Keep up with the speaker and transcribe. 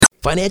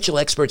Financial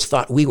experts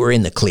thought we were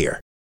in the clear.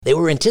 They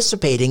were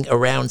anticipating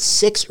around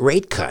 6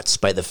 rate cuts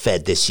by the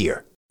Fed this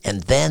year.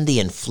 And then the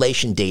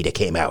inflation data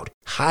came out,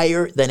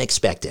 higher than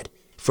expected.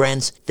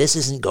 Friends, this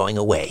isn't going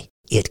away.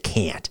 It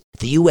can't.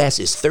 The U.S.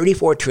 is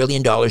 $34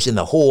 trillion in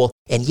the hole,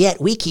 and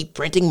yet we keep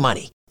printing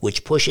money,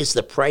 which pushes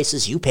the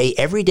prices you pay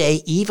every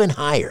day even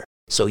higher.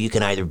 So you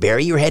can either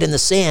bury your head in the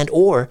sand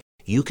or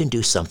you can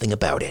do something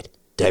about it.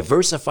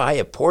 Diversify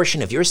a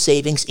portion of your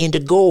savings into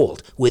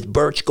gold with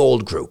Birch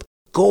Gold Group.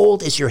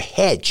 Gold is your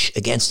hedge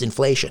against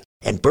inflation,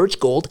 and Birch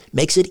Gold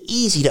makes it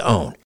easy to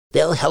own.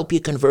 They'll help you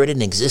convert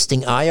an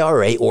existing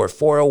IRA or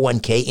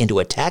 401k into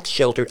a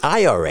tax-sheltered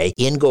IRA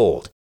in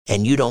gold,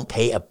 and you don't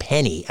pay a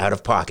penny out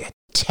of pocket.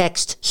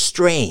 Text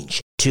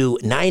STRANGE to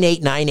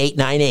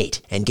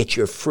 989898 and get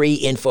your free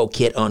info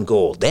kit on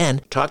gold. Then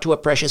talk to a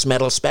precious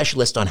metal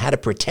specialist on how to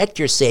protect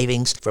your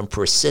savings from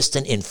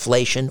persistent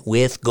inflation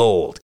with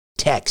gold.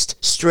 Text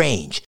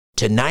STRANGE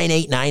to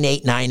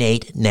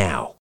 989898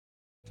 now.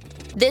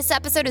 This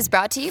episode is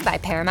brought to you by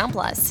Paramount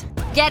Plus.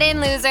 Get in,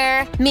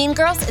 loser! Mean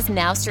Girls is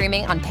now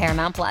streaming on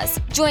Paramount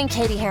Plus. Join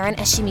Katie Heron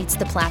as she meets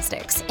the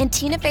plastics in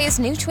Tina Fey's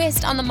new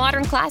twist on the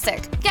modern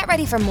classic. Get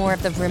ready for more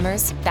of the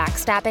rumors,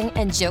 backstabbing,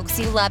 and jokes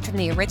you loved from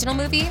the original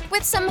movie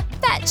with some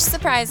fetch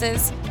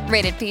surprises.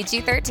 Rated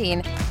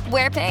PG-13.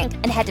 Wear pink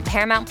and head to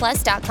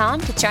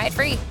ParamountPlus.com to try it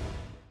free.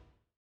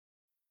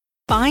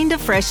 Find a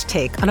fresh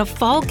take on a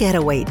fall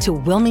getaway to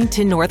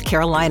Wilmington, North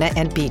Carolina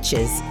and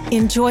beaches.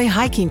 Enjoy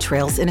hiking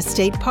trails in a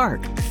state park,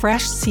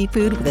 fresh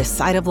seafood with a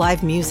side of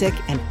live music,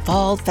 and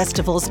fall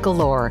festivals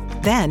galore.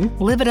 Then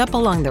live it up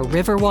along the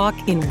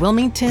Riverwalk in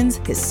Wilmington's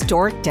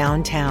historic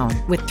downtown.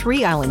 With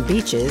 3 island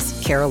beaches,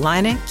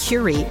 Carolina,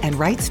 Curie, and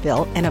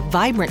Wrightsville, and a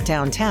vibrant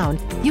downtown,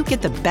 you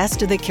get the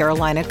best of the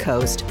Carolina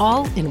coast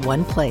all in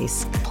one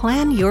place.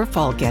 Plan your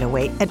fall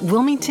getaway at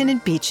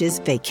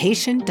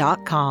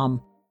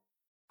WilmingtonandBeachesVacation.com.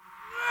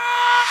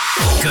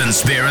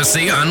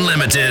 Conspiracy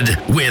Unlimited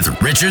with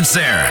Richard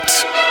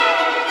Syrett.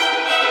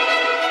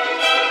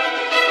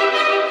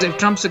 If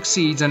Trump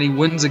succeeds and he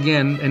wins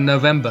again in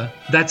November,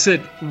 that's it.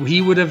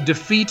 He would have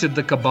defeated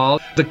the cabal,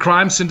 the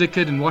crime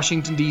syndicate in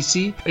Washington,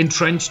 D.C.,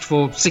 entrenched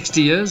for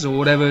 60 years or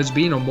whatever it's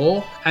been or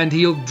more, and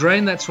he'll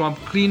drain that swamp,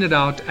 clean it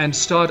out, and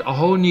start a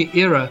whole new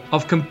era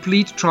of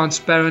complete,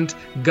 transparent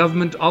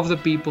government of the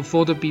people,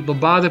 for the people,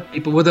 by the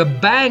people, with a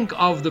bank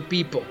of the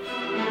people.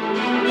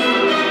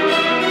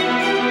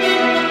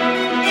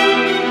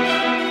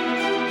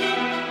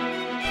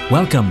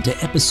 Welcome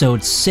to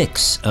episode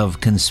 6 of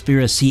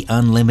Conspiracy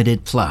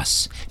Unlimited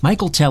Plus.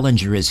 Michael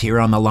Tellinger is here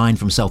on the line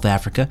from South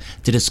Africa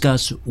to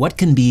discuss what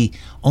can be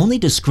only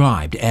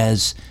described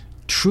as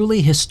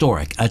truly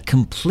historic, a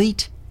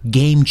complete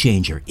game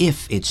changer,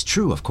 if it's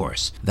true, of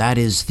course. That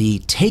is the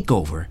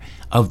takeover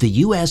of the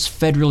U.S.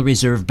 Federal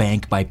Reserve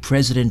Bank by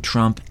President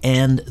Trump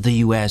and the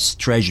U.S.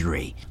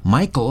 Treasury.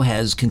 Michael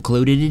has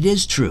concluded it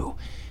is true,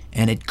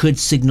 and it could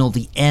signal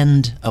the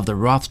end of the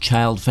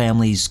Rothschild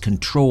family's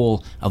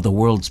control of the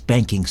world's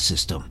banking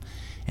system.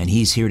 And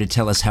he's here to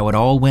tell us how it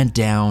all went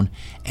down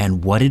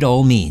and what it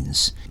all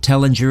means.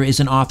 Tellinger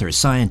is an author,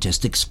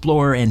 scientist,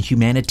 explorer, and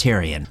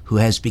humanitarian who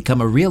has become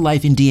a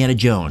real-life Indiana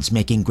Jones,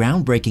 making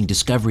groundbreaking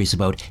discoveries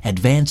about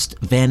advanced,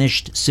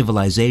 vanished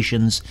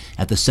civilizations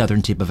at the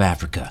southern tip of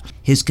Africa.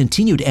 His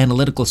continued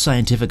analytical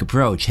scientific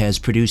approach has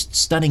produced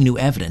stunning new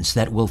evidence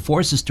that will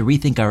force us to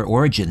rethink our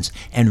origins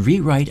and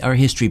rewrite our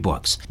history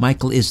books.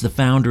 Michael is the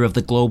founder of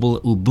the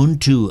global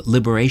Ubuntu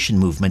Liberation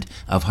Movement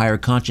of Higher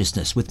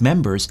Consciousness, with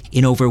members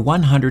in over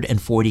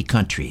 140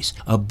 countries.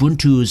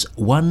 Ubuntu's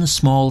one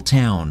small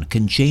town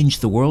can change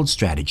the world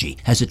strategy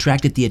has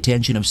attracted the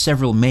attention of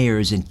several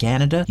mayors in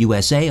Canada,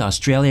 USA,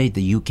 Australia,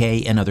 the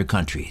UK, and other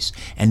countries.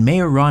 And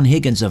Mayor Ron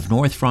Higgins of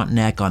North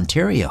Frontenac,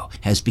 Ontario,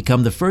 has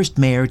become the first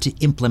mayor to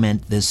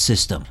implement this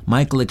system.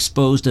 Michael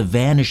exposed a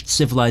vanished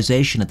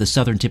civilization at the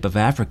southern tip of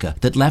Africa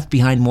that left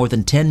behind more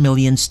than 10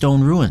 million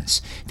stone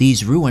ruins.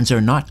 These ruins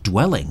are not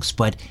dwellings,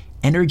 but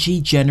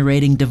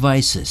energy-generating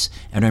devices,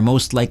 and are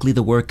most likely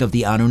the work of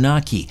the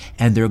Anunnaki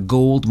and their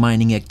gold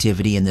mining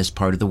activity in this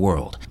part of the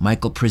world.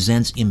 Michael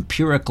presents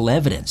empirical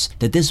evidence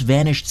that this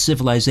vanished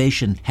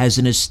civilization has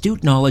an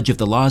astute knowledge of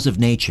the laws of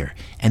nature,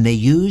 and they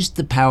used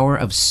the power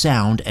of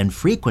sound and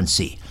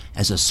frequency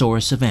as a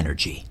source of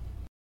energy.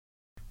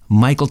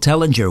 Michael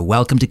Tellinger,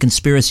 welcome to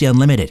Conspiracy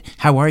Unlimited.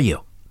 How are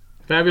you?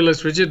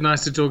 Fabulous, Richard.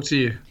 Nice to talk to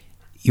you.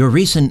 Your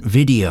recent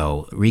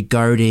video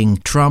regarding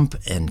Trump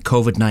and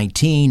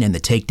COVID-19 and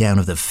the takedown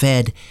of the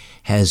Fed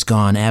has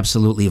gone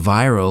absolutely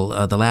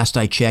viral. The last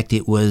I checked,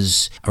 it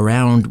was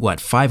around,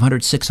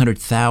 500,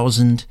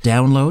 600,000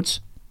 downloads?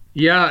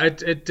 Yeah,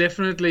 it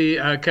definitely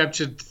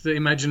captured the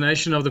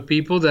imagination of the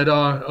people that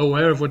are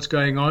aware of what's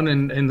going on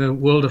in the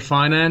world of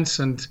finance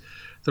and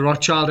the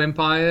Rothschild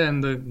Empire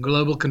and the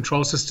global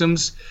control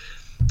systems.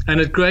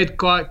 And it created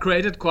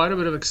quite a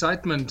bit of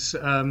excitement,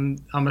 I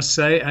must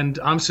say, and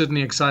I'm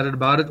certainly excited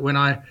about it.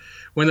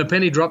 When the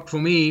penny dropped for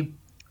me,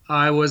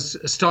 I was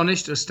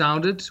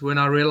astounded when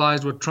I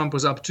realized what Trump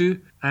was up to,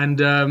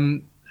 and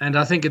And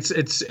I think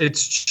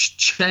it's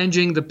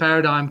changing the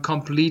paradigm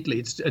completely.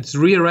 It's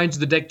rearranged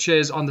the deck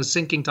chairs on the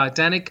sinking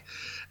Titanic.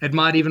 It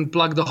might even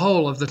plug the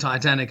hole of the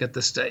Titanic at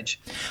this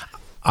stage.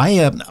 I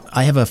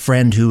have a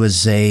friend who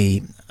is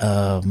a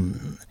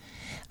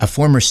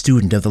former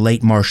student of the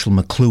late Marshall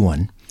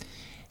McLuhan.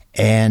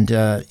 And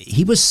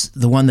he was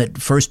the one that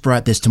first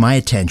brought this to my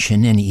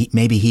attention, and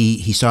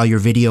he saw your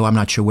video. I'm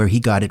not sure where he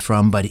got it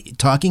from, but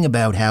talking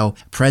about how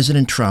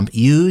President Trump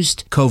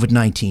used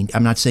COVID-19.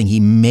 I'm not saying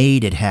he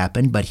made it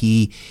happen, but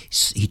he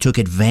took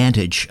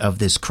advantage of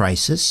this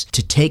crisis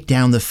to take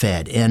down the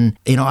Fed. And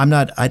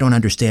I don't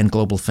understand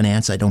global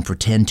finance. I don't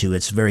pretend to.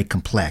 It's very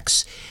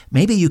complex.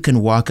 Maybe you can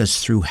walk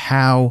us through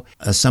how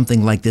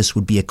something like this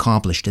would be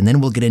accomplished, and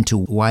then we'll get into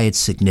why it's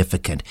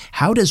significant.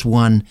 How does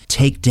one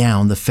take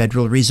down the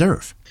Federal Reserve?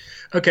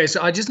 Okay,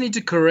 so I just need to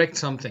correct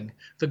something.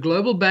 The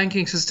global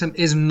banking system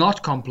is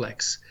not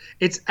complex.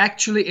 It's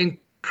actually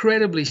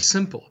incredibly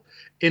simple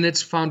in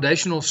its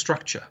foundational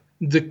structure.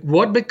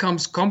 What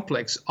becomes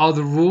complex are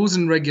the rules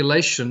and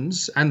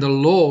regulations and the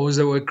laws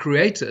that were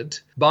created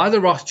by the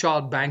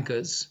Rothschild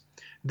bankers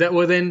that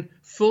were then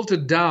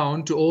filtered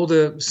down to all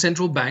the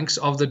central banks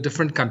of the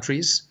different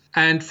countries.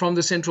 And from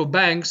the central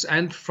banks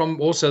and from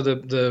also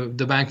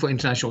the Bank for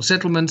International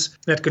Settlements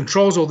that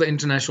controls all the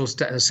international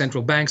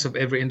central banks of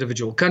every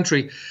individual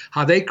country,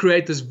 how they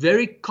create this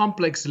very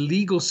complex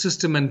legal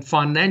system and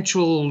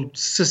financial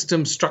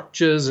system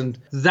structures. And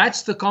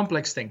that's the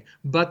complex thing.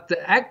 But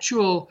the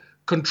actual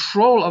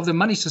control of the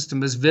money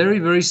system is very,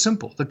 very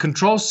simple. The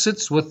control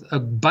sits with a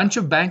bunch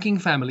of banking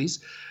families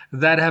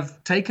that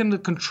have taken the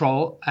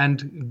control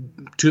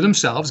and to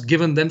themselves,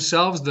 given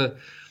themselves the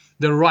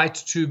right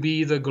to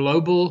be the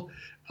global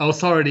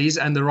authorities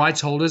and the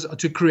rights holders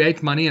to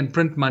create money and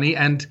print money.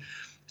 And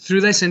through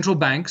their central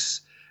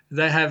banks,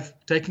 they have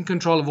taken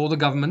control of all the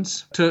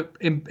governments to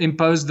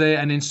impose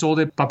and install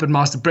their puppet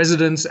master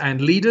presidents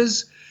and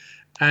leaders.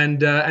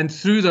 And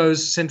through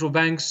those central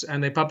banks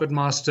and their puppet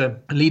master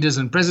leaders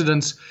and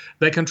presidents,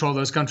 they control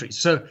those countries.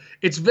 So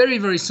it's very,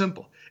 very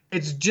simple.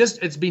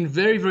 It's been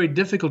very, very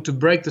difficult to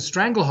break the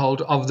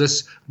stranglehold of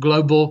this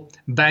global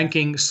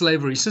banking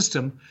slavery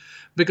system,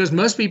 because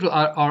most people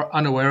are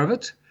unaware of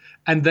it,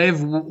 and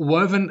they've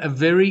woven a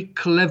very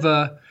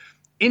clever,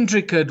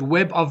 intricate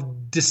web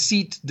of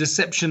deceit,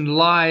 deception,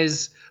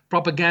 lies,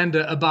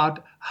 propaganda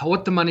about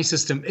what the money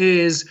system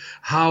is,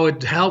 how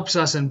it helps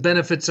us and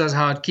benefits us,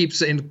 how it keeps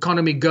the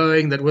economy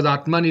going, that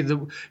without money,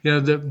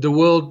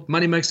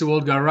 money makes the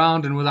world go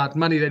round, and without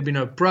money, there'd be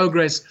no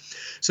progress.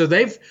 So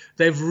they've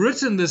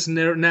written this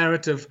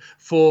narrative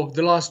for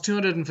the last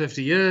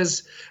 250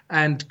 years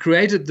and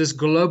created this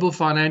global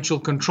financial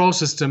control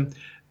system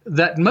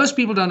that most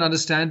people don't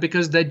understand,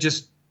 because they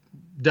just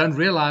don't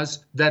realize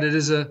that it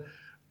is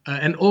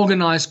an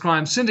organized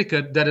crime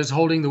syndicate that is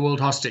holding the world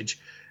hostage.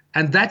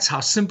 And that's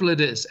how simple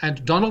it is.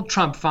 And Donald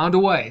Trump found a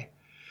way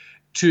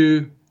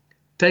to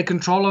take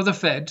control of the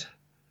Fed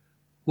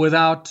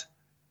without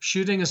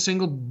shooting a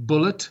single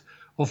bullet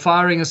or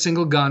firing a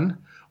single gun,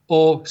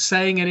 or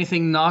saying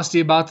anything nasty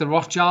about the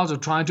Rothschilds, or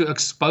trying to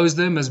expose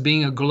them as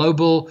being a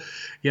global,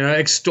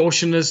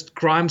 extortionist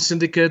crime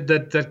syndicate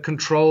that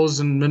controls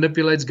and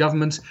manipulates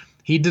governments.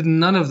 He did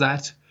none of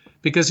that,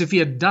 because if he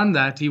had done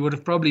that, he would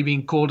have probably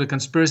been called a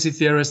conspiracy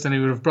theorist, and he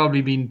would have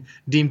probably been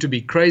deemed to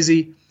be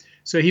crazy.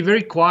 So he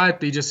very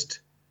quietly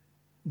just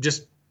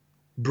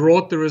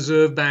brought the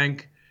Reserve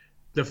Bank,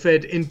 the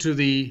Fed, into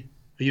the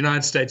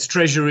United States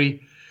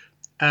Treasury,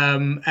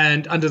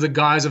 and under the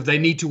guise of they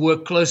need to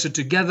work closer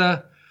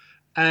together.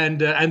 And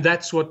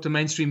that's what the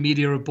mainstream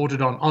media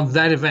reported on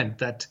that event,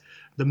 that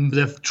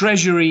the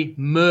Treasury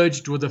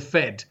merged with the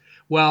Fed.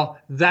 Well,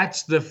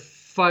 that's the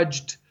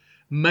fudged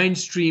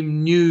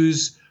mainstream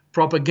news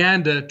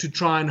propaganda to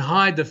try and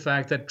hide the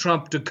fact that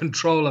Trump took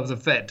control of the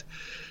Fed.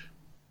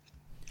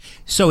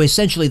 So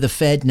essentially the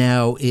Fed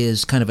now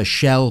is kind of a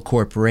shell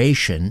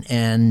corporation,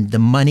 and the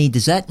money,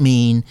 does that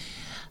mean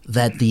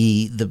that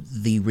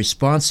the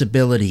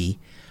responsibility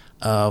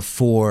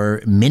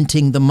for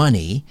minting the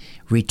money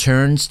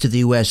returns to the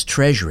U.S.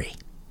 Treasury?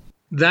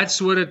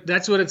 That's what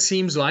it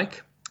seems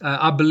like.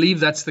 I believe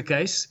that's the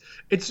case.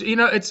 This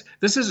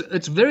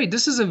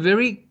is a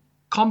very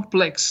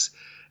complex,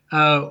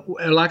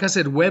 like I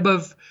said, web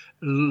of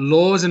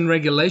laws and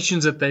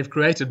regulations that they've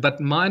created. But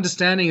my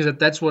understanding is that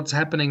that's what's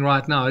happening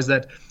right now, is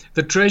that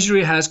the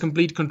Treasury has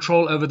complete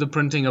control over the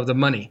printing of the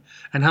money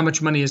and how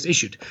much money is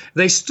issued.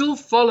 They still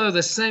follow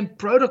the same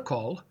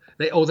protocol.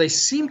 They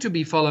seem to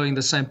be following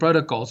the same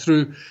protocol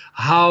through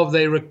how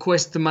they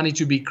request the money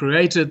to be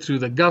created through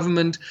the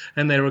government,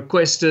 and they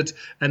request it,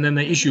 and then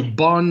they issue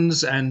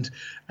bonds, and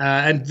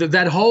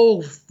that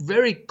whole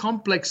very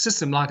complex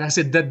system, like I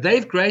said, that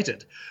they've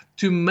created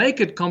to make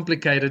it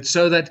complicated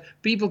so that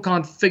people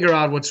can't figure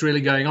out what's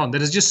really going on.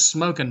 That is just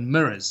smoke and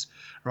mirrors,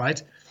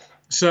 right?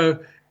 So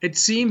it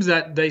seems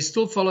that they're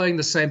still following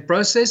the same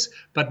process,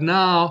 but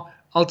now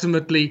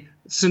ultimately,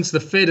 since the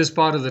Fed is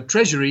part of the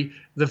Treasury,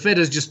 the Fed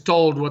is just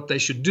told what they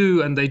should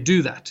do, and they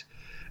do that.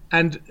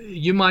 And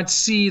you might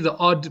see the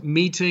odd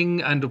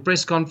meeting and a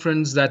press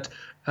conference that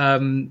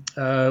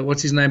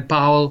what's his name,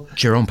 Powell.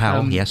 Jerome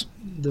Powell, yes.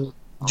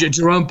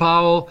 Jerome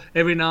Powell,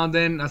 every now and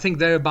then. I think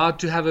they're about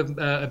to have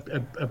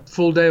a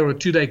full day or a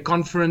 2-day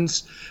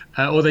conference,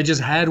 or they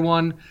just had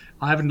one.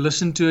 I haven't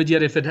listened to it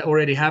yet if it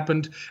already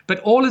happened. But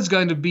all it's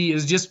going to be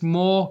is just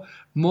more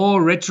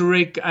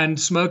rhetoric and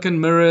smoke and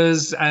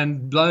mirrors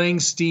and blowing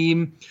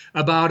steam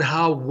about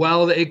how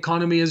well the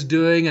economy is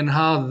doing and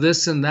how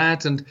this and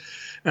that. And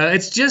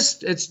it's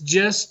just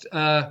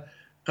a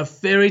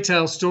fairy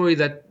tale story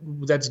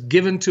that's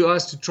given to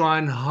us to try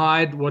and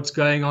hide what's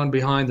going on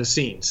behind the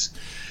scenes.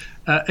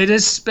 It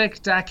is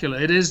spectacular.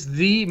 It is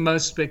the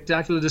most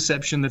spectacular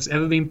deception that's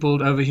ever been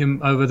pulled over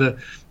the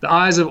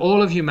eyes of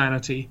all of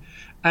humanity.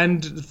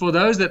 And for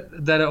those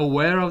that are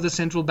aware of the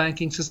central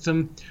banking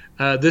system,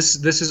 this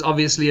is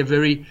obviously a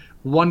very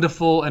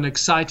wonderful and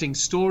exciting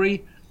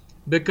story,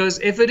 because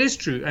if it is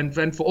true,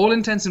 and for all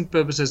intents and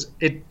purposes,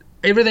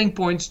 everything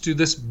points to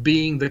this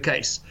being the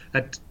case,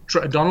 that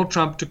Donald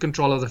Trump took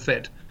control of the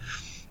Fed.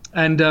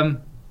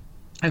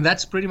 And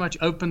that's pretty much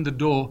opened the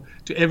door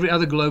to every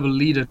other global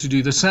leader to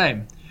do the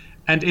same.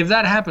 And if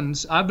that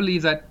happens, I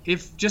believe that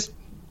if just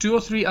 2 or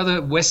 3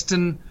 other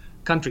Western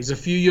countries, a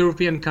few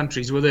European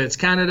countries, whether it's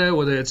Canada,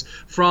 whether it's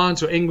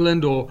France or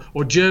England or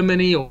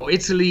Germany or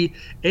Italy,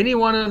 any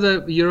one of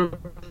the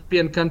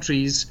European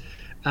countries,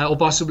 or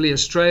possibly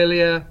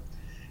Australia,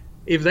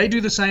 if they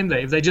do the same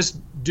thing, if they just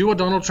do what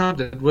Donald Trump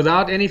did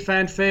without any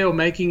fanfare or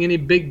making any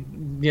big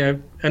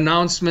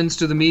announcements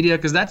to the media,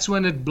 because that's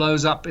when it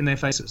blows up in their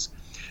faces.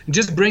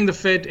 Just bring the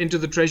Fed into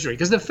the Treasury,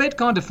 because the Fed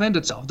can't defend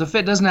itself. The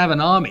Fed doesn't have an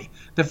army.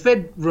 The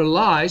Fed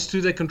relies,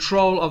 through the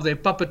control of their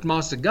puppet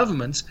master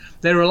governments,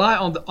 they rely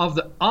on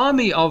the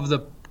army of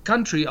the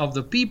country, of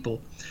the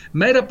people,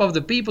 made up of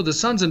the people, the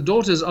sons and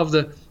daughters of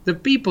the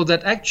people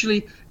that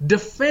actually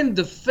defend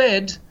the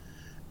Fed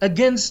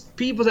against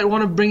people that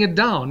want to bring it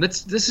down.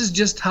 This is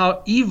just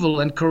how evil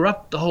and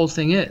corrupt the whole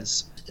thing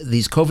is.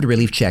 These COVID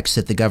relief checks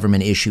that the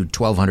government issued,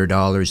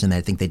 $1,200, and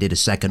I think they did a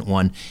second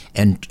one,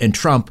 and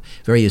Trump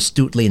very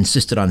astutely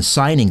insisted on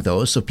signing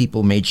those, so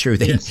people made sure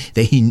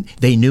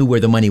they knew where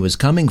the money was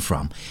coming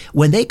from.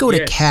 When they go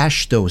to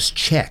cash those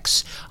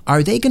checks,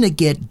 are they going to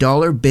get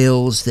dollar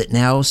bills that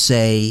now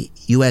say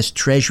U.S.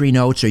 Treasury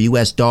notes or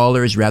U.S.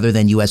 dollars rather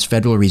than U.S.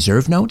 Federal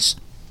Reserve notes?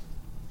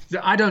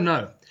 I don't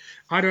know.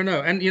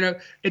 And,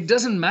 it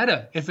doesn't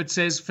matter if it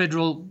says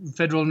federal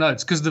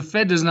notes, because the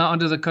Fed is now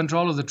under the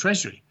control of the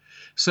Treasury.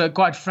 So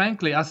quite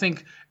frankly, I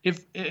think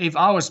if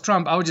I was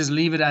Trump, I would just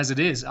leave it as it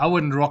is. I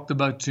wouldn't rock the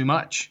boat too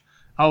much.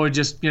 I would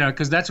just,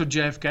 because that's what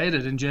JFK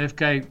did, and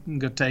JFK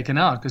got taken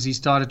out because he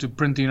started to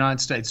print the United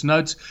States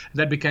notes.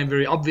 That became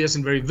very obvious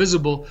and very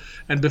visible.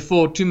 And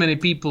before too many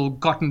people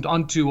cottoned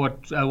onto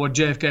what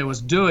JFK was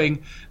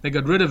doing, they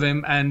got rid of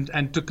him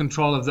and took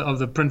control of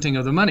the printing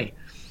of the money.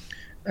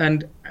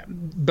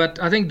 But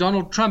I think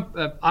Donald Trump,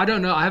 I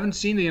don't know. I haven't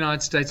seen the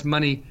United States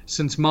money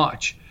since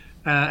March.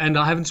 And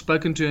I haven't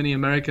spoken to any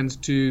Americans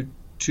to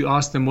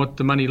ask them what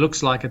the money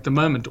looks like at the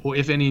moment, or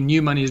if any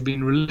new money has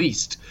been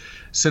released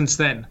since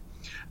then.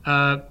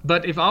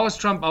 But if I was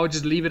Trump, I would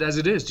just leave it as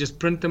it is. Just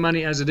print the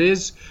money as it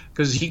is,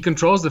 because he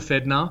controls the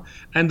Fed now,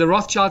 and the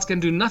Rothschilds can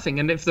do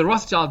nothing. And if the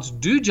Rothschilds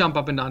do jump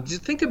up and down,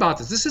 just think about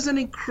this. This is an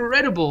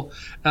incredible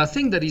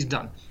thing that he's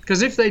done.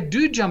 Because if they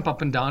do jump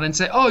up and down and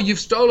say, oh, you've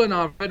stolen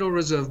our Federal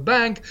Reserve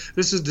Bank,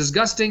 this is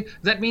disgusting,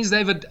 that means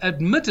they've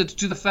admitted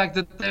to the fact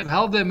that they've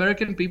held the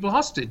American people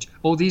hostage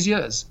all these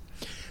years.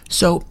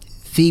 So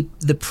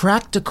the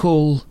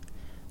practical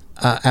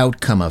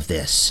outcome of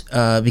this,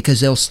 because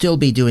they'll still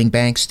be doing,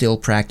 banks still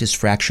practice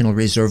fractional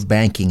reserve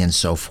banking and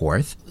so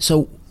forth.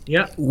 So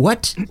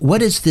what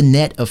is the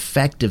net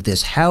effect of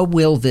this? How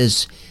will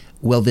this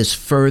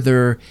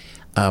further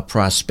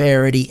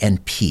prosperity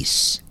and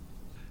peace?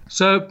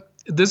 So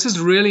this is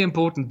really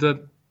important.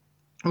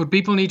 What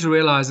people need to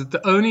realize that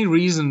the only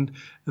reason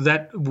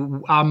that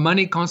our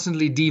money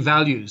constantly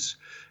devalues,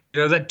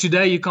 that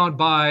today you can't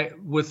buy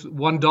with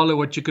 $1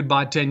 what you could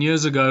buy 10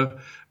 years ago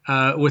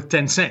with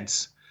 10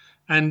 cents.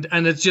 And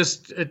it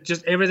just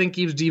everything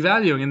keeps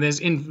devaluing, and there's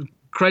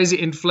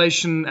crazy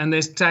inflation, and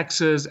there's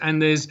taxes,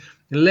 and there's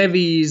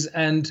levies,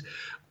 and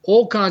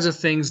all kinds of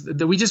things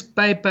that we just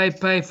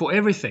pay for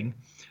everything.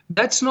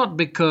 That's not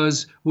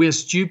because we're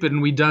stupid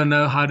and we don't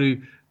know how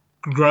to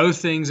grow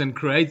things and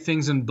create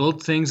things and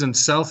build things and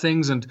sell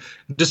things and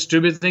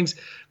distribute things.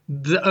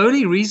 The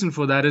only reason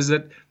for that is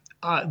that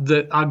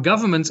our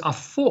governments are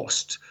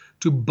forced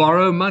to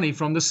borrow money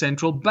from the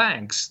central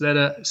banks that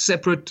are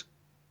separate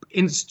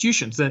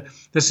institutions.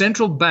 The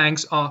central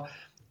banks are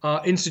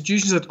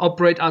institutions that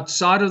operate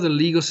outside of the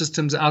legal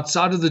systems,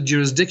 outside of the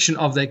jurisdiction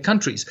of their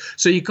countries.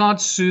 So you can't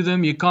sue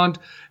them. You can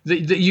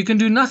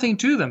do nothing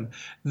to them.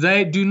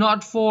 They do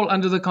not fall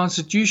under the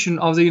Constitution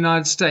of the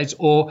United States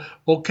or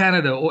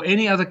Canada or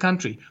any other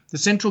country. The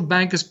central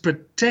bank is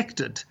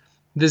protected.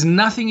 There's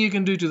nothing you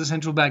can do to the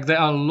central bank. They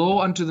are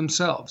law unto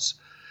themselves.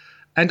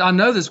 And I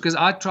know this because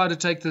I tried to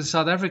take the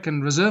South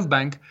African Reserve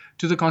Bank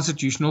to the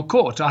Constitutional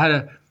Court. I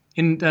had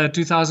in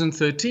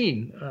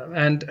 2013,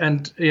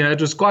 and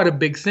it was quite a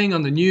big thing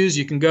on the news.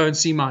 You can go and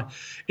see my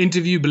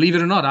interview. Believe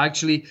it or not, I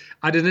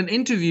did an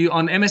interview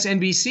on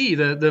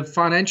MSNBC, the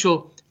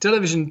financial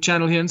television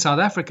channel here in South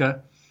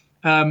Africa,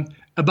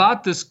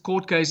 about this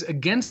court case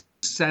against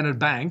Standard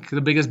Bank,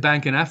 the biggest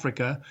bank in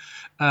Africa,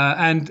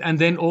 and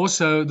then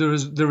also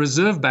the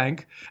Reserve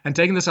Bank, and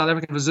taking the South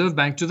African Reserve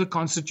Bank to the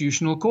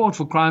Constitutional Court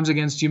for crimes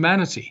against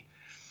humanity.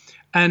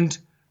 And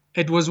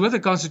it was with the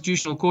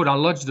Constitutional Court. I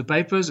lodged the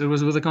papers. It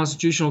was with the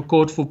Constitutional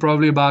Court for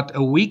probably about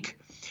a week,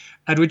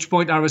 at which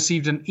point I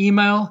received an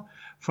email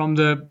from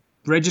the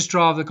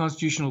registrar of the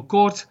Constitutional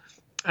Court,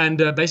 and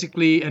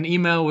basically an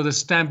email with a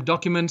stamped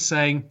document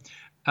saying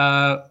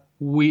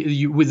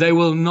they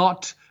will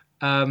not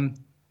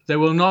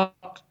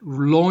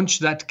launch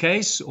that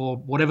case, or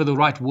whatever the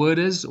right word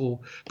is, or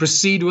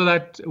proceed with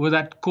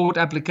that court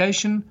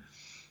application,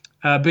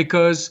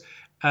 because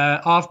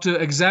after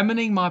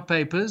examining my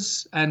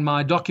papers and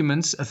my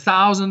documents,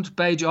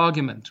 1,000-page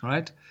argument,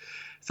 right?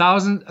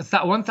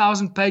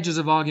 1,000 pages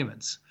of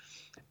arguments.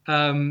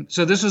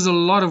 So this was a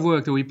lot of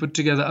work that we put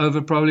together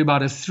over probably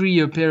about a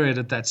 3-year period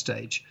at that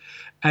stage.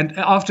 And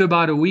after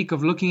about a week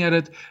of looking at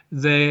it,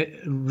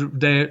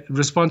 their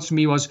response to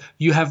me was,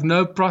 "You have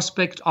no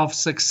prospect of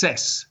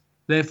success.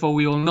 Therefore,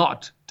 we will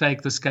not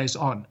take this case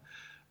on."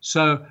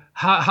 So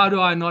how do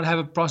I not have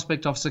a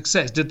prospect of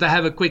success? Did they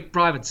have a quick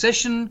private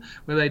session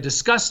where they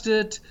discussed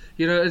it?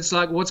 It's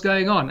like, what's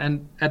going on?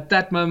 And at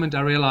that moment,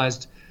 I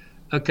realized,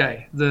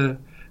 okay, the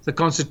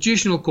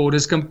Constitutional Court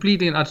is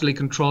completely and utterly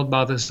controlled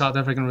by the South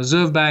African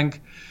Reserve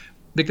Bank,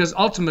 because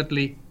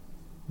ultimately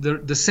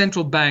the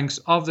central banks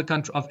of the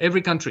country, of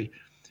every country,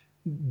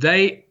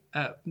 they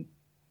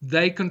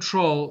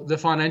control the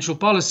financial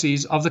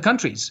policies of the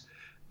countries,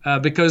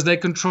 because they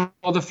control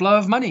the flow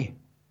of money.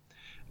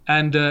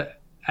 And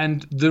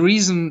the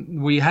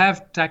reason we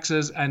have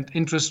taxes and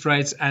interest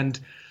rates and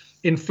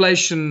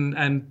inflation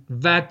and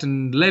VAT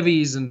and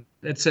levies and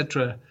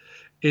etc.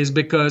 is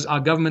because our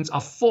governments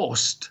are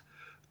forced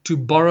to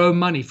borrow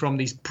money from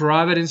these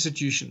private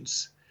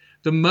institutions.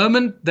 The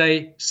moment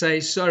they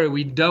say, sorry,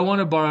 we don't want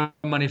to borrow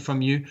money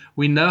from you,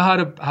 we know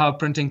how a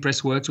printing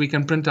press works, we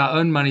can print our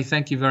own money,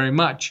 thank you very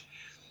much,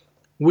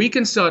 we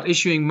can start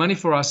issuing money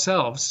for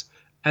ourselves.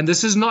 And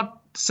this is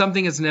not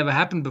something that's never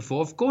happened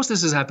before. Of course,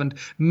 this has happened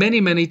many,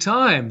 many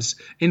times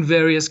in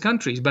various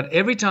countries. But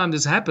every time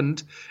this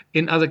happened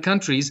in other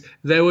countries,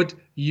 they would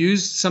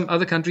use some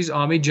other country's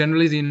army,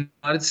 generally the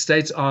United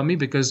States Army,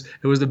 because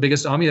it was the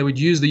biggest army. They would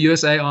use the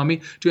USA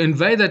Army to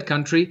invade that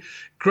country,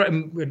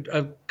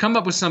 come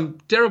up with some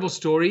terrible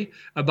story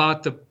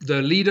about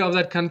the leader of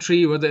that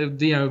country,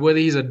 whether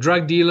he's a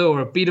drug dealer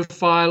or a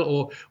pedophile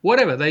or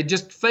whatever. They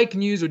just, fake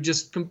news would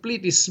just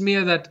completely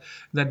smear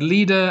that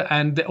leader,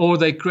 or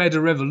they create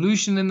a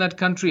revolution in that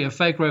country, a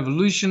fake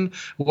revolution,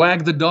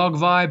 wag the dog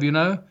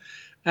vibe,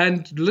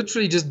 and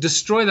literally just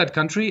destroy that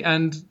country,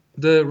 and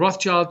the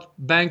Rothschild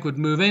Bank would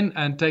move in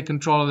and take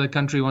control of the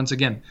country once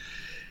again.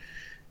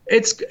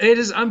 It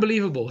is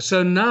unbelievable.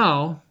 So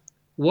now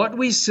what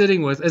we're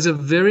sitting with is a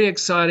very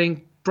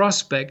exciting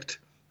prospect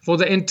for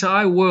the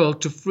entire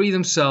world to free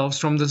themselves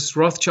from this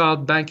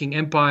Rothschild banking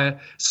empire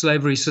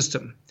slavery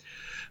system.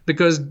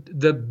 Because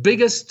the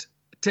biggest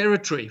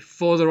territory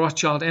for the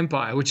Rothschild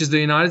empire, which is the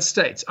United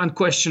States,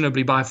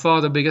 unquestionably by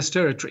far the biggest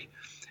territory,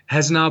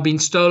 has now been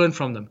stolen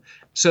from them.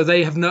 So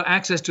they have no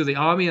access to the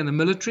army and the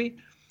military.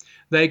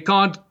 They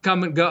can't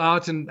come and go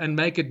out and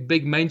make it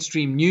big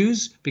mainstream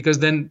news, because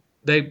then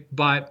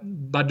by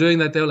doing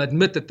that, they'll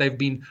admit that they've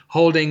been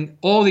holding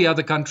all the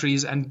other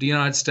countries and the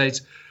United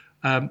States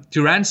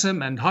to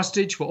ransom and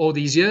hostage for all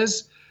these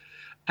years.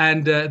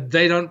 And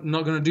they're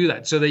not going to do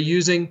that. So they're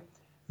using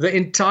the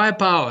entire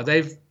power.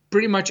 They've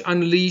pretty much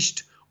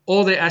unleashed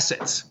all their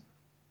assets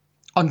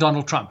on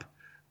Donald Trump.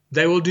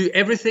 They will do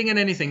everything and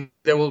anything.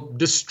 They will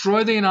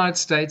destroy the United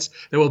States.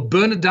 They will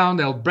burn it down.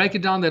 They'll break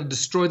it down. They'll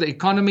destroy the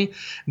economy.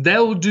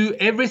 They'll do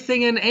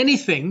everything and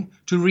anything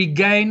to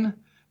regain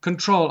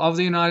control of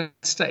the United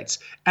States.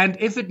 And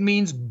if it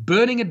means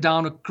burning it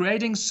down or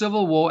creating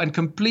civil war and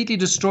completely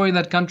destroying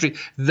that country,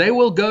 they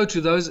will go to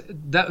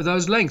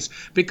those lengths,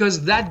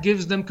 because that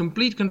gives them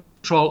complete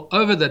control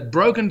over that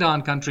broken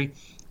down country.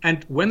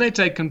 And when they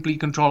take complete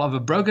control of a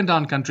broken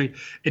down country,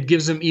 it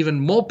gives them even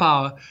more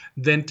power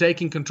than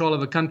taking control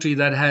of a country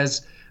that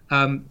has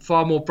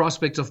far more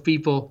prospects of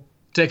people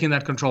taking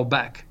that control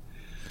back.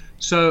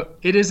 So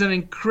it is an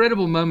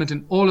incredible moment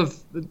in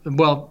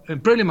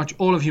pretty much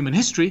all of human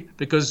history,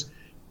 because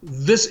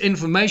this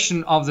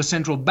information of the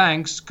central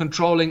banks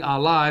controlling our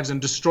lives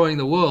and destroying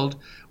the world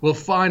will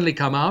finally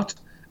come out,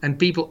 and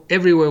people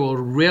everywhere will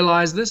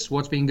realize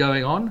what's been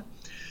going on.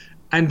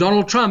 And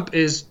Donald Trump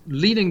is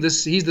leading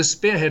this. He's the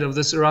spearhead of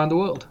this around the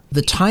world.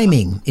 The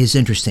timing is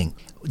interesting.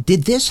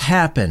 Did this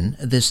happen,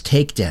 this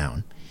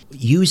takedown,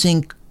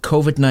 using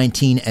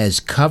COVID-19 as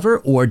cover,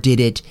 or did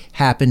it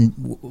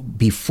happen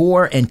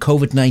before and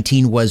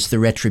COVID-19 was the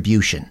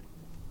retribution?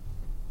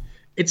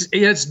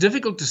 It's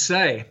difficult to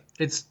say.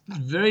 It's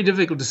very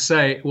difficult to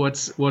say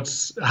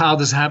how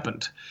this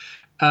happened.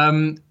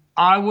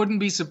 I wouldn't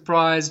be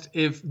surprised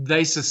if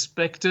they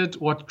suspected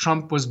what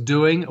Trump was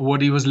doing,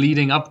 what he was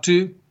leading up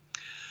to.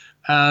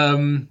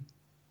 And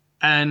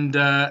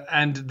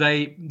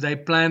they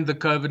planned the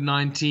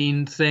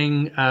COVID-19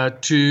 thing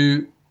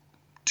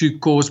to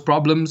cause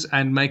problems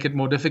and make it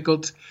more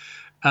difficult.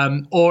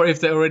 Or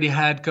if they already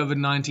had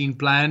COVID-19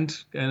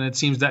 planned, and it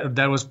seems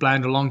that was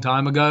planned a long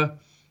time ago,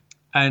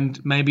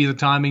 and maybe the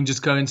timing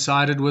just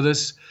coincided with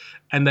this,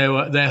 and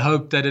they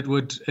hoped that it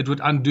would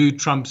undo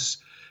Trump's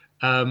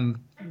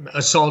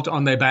assault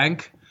on their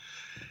bank.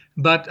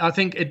 But I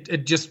think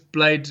it just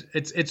played.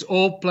 It's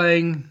all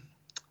playing.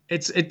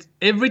 It's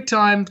every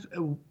time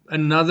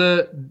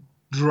another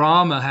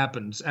drama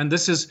happens, and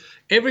this is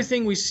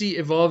everything we see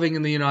evolving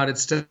in the United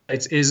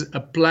States is a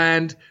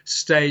planned,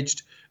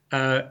 staged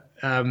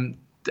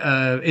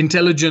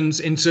intelligence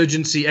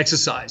insurgency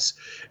exercise.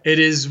 It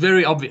is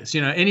very obvious.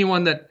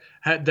 Anyone that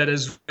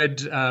has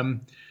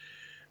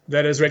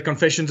read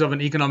Confessions of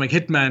an Economic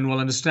Hitman will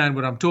understand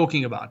what I'm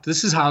talking about.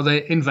 This is how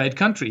they invade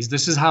countries.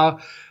 This is how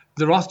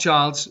the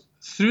Rothschilds,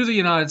 through the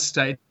United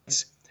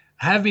States,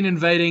 have been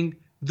invading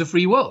the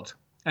free world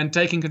and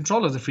taking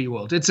control of the free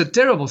world. It's a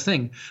terrible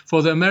thing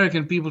for the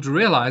American people to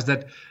realize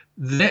that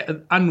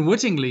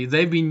unwittingly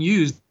they've been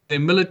used. Their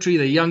military,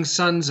 their young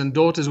sons and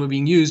daughters were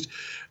being used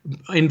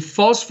in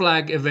false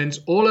flag events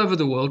all over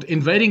the world,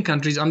 invading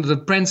countries under the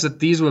pretense that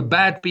these were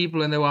bad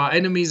people and they were our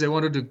enemies. They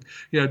wanted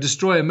to,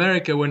 destroy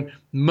America, when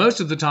most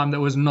of the time that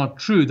was not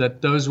true.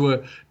 That those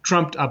were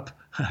trumped up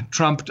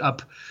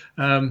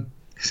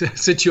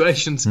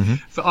situations,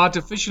 for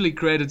artificially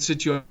created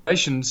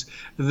situations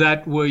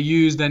that were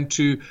used then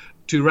to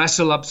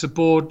wrestle up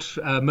support,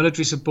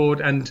 military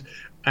support, and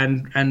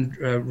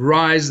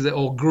rise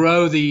or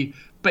grow the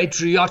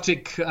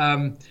patriotic,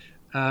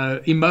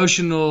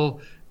 emotional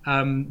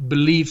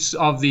beliefs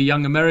of the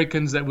young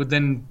Americans that would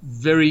then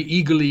very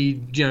eagerly,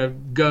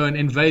 go and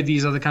invade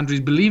these other countries,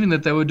 believing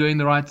that they were doing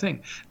the right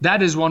thing.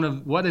 That is one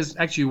of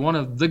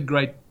the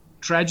great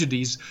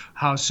tragedies,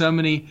 how so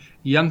many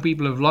young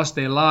people have lost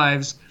their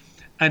lives,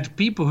 and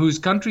people whose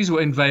countries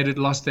were invaded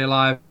lost their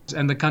lives,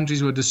 and the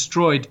countries were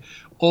destroyed,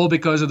 all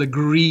because of the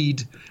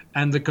greed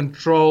and the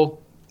control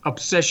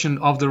obsession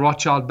of the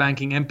Rothschild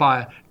banking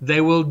empire.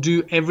 They will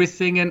do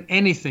everything and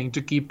anything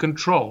to keep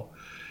control.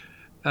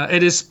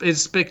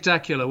 It's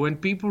spectacular when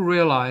people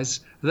realize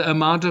the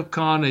amount of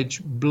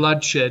carnage,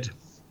 bloodshed,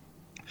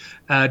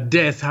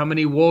 death, how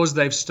many wars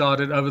they've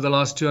started over the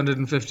last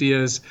 250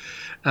 years,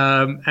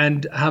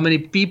 and how many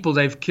people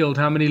they've killed,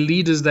 how many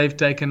leaders they've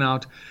taken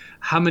out,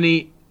 how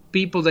many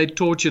people they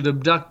tortured,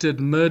 abducted,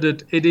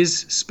 murdered. It is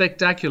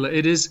spectacular.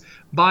 It is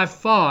by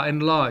far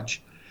and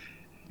large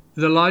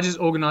the largest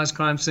organized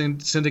crime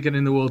syndicate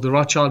in the world, the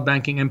Rothschild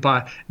banking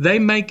empire. They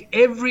make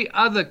every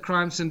other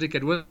crime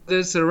syndicate, whether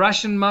it's the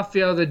Russian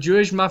mafia or the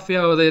Jewish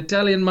mafia or the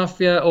Italian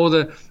mafia or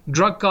the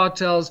drug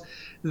cartels,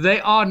 they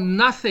are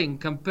nothing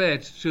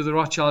compared to the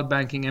Rothschild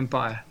banking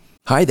empire.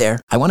 Hi there.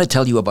 I want to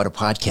tell you about a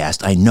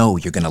podcast I know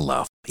you're going to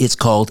love. It's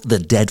called The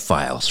Dead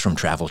Files from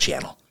Travel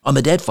Channel. On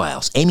The Dead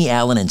Files, Amy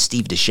Allen and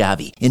Steve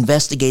DeShavi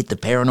investigate the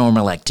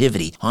paranormal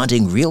activity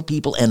haunting real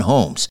people and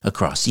homes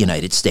across the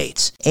United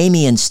States.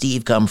 Amy and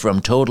Steve come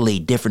from totally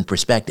different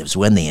perspectives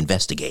when they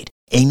investigate.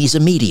 Amy's a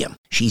medium.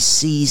 She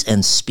sees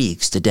and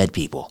speaks to dead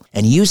people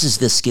and uses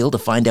this skill to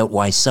find out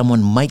why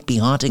someone might be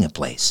haunting a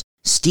place.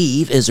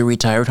 Steve is a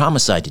retired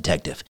homicide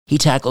detective. He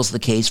tackles the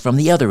case from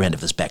the other end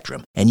of the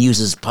spectrum and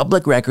uses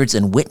public records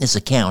and witness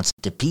accounts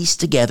to piece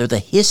together the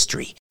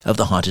history of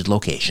the haunted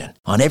location.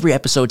 On every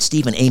episode,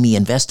 Steve and Amy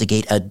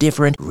investigate a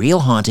different,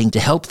 real haunting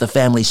to help the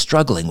family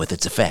struggling with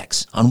its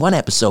effects. On one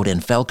episode in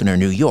Falconer,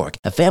 New York,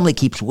 a family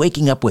keeps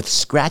waking up with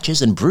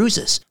scratches and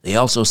bruises. They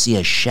also see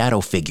a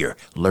shadow figure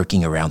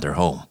lurking around their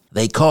home.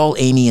 They call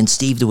Amy and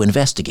Steve to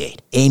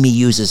investigate. Amy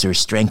uses her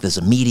strength as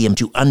a medium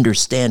to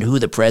understand who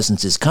the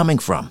presence is coming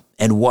from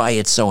and why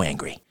it's so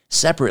angry.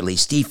 Separately,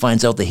 Steve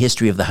finds out the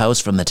history of the house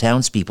from the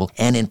townspeople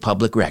and in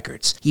public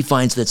records. He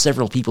finds that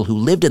several people who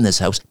lived in this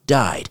house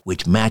died,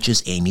 which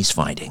matches Amy's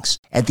findings.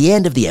 At the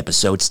end of the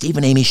episode, Steve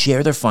and Amy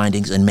share their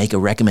findings and make a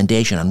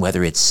recommendation on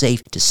whether it's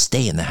safe to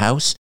stay in the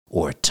house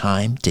or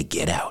time to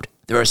get out.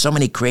 There are so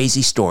many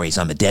crazy stories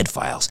on The Dead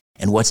Files,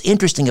 and what's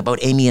interesting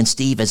about Amy and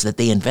Steve is that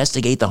they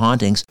investigate the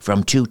hauntings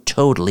from two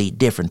totally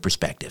different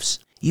perspectives.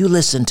 You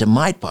listen to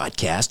my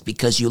podcast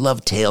because you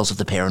love tales of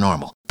the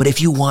paranormal, but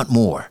if you want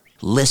more,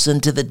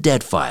 listen to The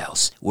Dead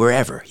Files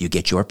wherever you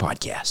get your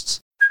podcasts.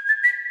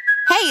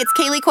 Hey, it's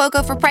Kaylee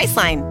Cuoco for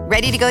Priceline.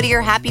 Ready to go to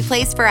your happy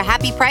place for a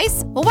happy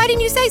price? Well, why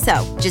didn't you say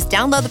so? Just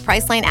download the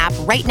Priceline app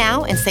right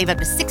now and save up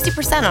to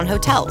 60% on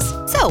hotels.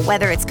 So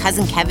whether it's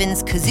Cousin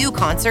Kevin's Kazoo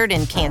Concert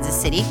in Kansas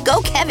City,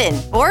 go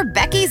Kevin, or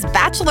Becky's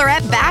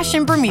Bachelorette Bash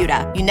in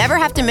Bermuda, you never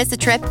have to miss a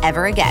trip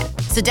ever again.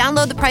 So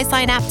download the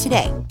Priceline app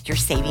today. Your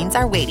savings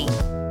are waiting.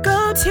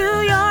 Go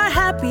to your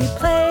happy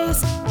place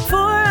for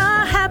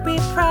a happy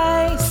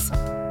price.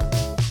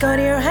 Go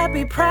to your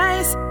happy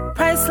price,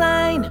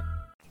 Priceline.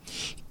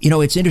 You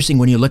know, it's interesting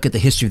when you look at the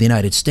history of the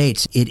United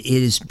States, it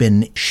has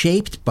been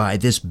shaped by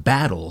this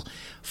battle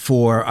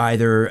for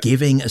either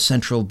giving a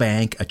central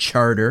bank a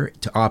charter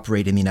to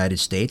operate in the United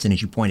States. And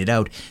as you pointed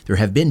out, there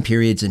have been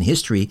periods in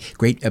history,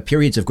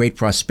 periods of great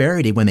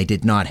prosperity when they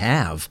did not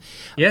have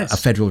a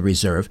Federal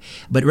Reserve.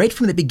 But right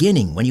from the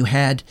beginning, when you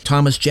had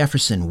Thomas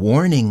Jefferson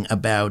warning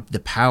about the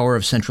power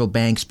of central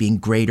banks being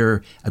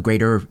a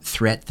greater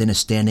threat than a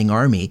standing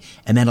army,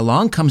 and then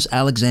along comes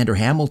Alexander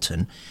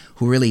Hamilton,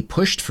 who really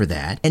pushed for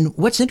that. And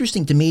what's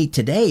interesting to me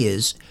today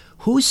is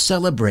who's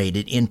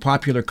celebrated in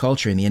popular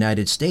culture in the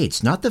United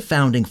States? Not the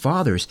founding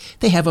fathers.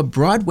 They have a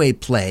Broadway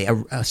play,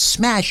 a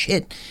smash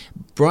hit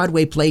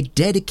Broadway play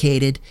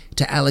dedicated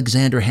to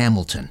Alexander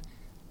Hamilton.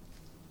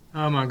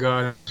 Oh my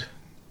God.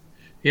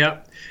 Yeah.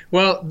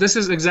 Well, this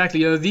is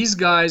exactly, these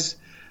guys,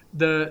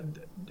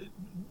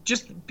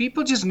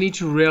 people just need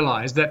to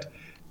realize that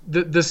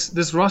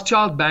this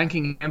Rothschild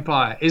banking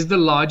empire is the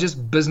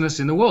largest business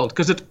in the world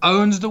because it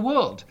owns the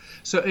world.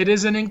 So it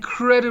is an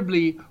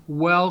incredibly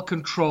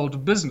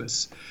well-controlled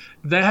business.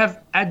 They have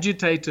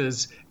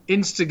agitators,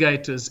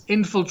 instigators,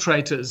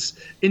 infiltrators,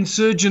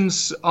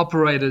 insurgents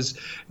operators.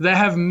 They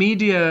have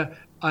media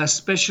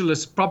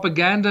specialists,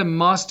 propaganda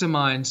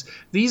masterminds.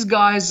 These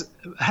guys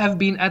have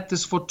been at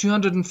this for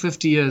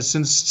 250 years,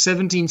 since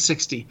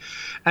 1760.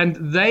 And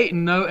they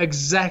know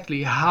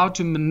exactly how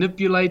to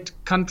manipulate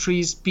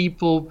countries,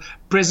 people,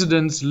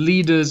 presidents,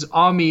 leaders,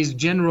 armies,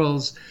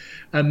 generals,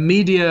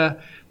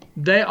 media.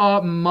 They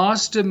are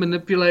master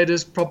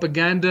manipulators,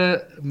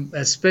 propaganda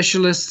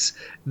specialists.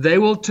 They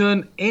will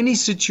turn any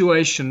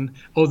situation,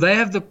 or they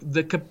have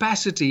the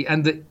capacity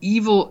and the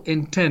evil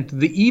intent,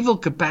 the evil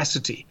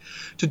capacity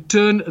to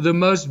turn the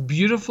most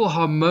beautiful,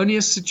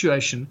 harmonious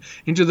situation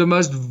into the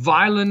most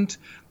violent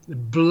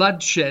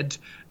bloodshed,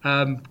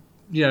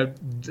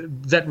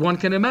 that one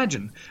can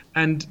imagine.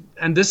 And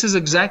this is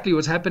exactly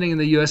what's happening in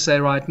the USA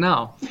right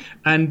now.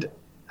 And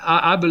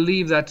I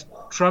believe that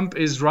Trump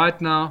is right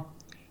now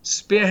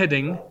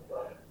spearheading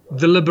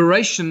the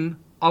liberation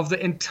of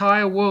the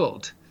entire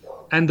world,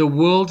 and the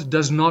world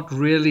does not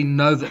really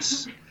know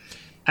this.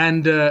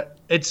 And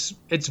it's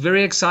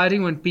very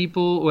exciting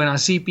when I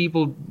see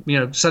people,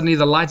 suddenly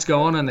the lights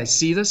go on and they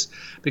see this,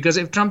 because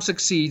if Trump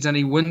succeeds and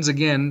he wins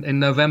again in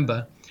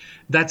November,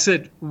 that's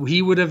it.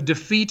 He would have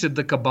defeated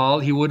the cabal.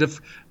 He would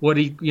have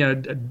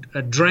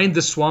drained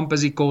the swamp,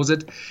 as he calls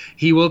it.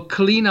 He will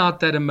clean out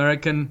that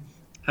American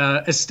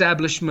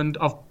establishment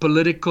of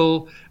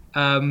political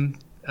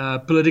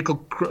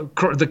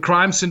the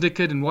crime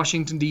syndicate in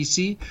Washington,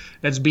 D.C.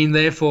 that's been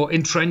there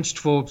entrenched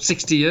for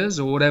 60 years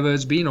or whatever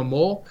it's been or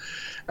more.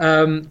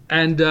 And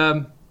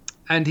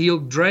he'll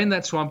drain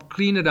that swamp,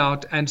 clean it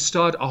out, and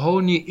start a whole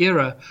new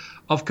era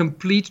of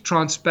complete,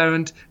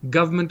 transparent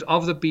government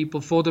of the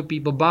people, for the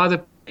people, by the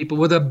people,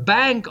 with a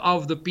bank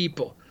of the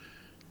people.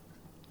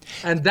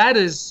 And that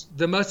is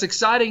the most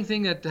exciting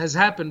thing that has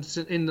happened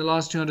in the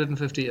last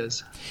 250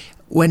 years.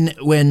 When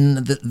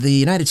the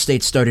United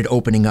States started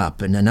opening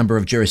up, and a number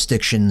of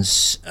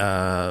jurisdictions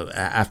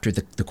after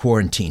the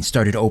quarantine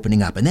started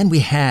opening up, and then we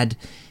had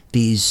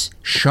these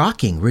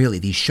shocking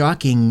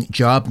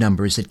job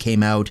numbers that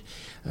came out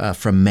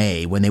from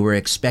May, when they were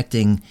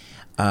expecting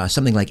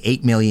something like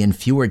 8 million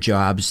fewer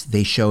jobs.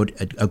 They showed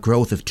a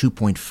growth of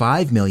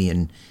 2.5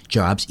 million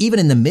jobs, even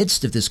in the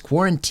midst of this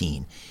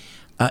quarantine.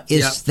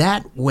 Is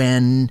that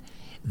when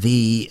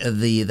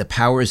the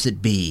powers that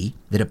be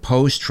that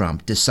opposed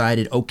Trump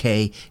decided,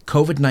 okay,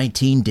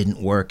 COVID-19 didn't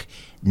work,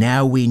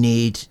 now we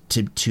need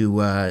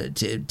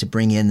to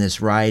bring in this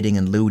rioting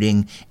and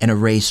looting and a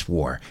race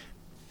war?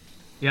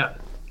 Yeah,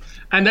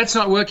 and that's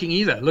not working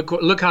either.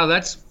 Look how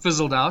that's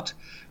fizzled out.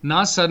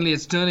 Now suddenly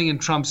it's turning in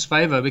Trump's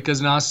favor,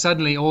 because now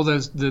suddenly all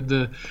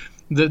the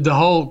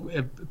whole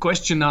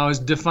question now is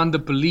defund the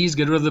police,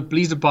 get rid of the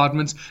police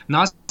departments.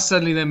 Now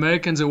suddenly the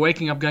Americans are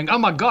waking up going, oh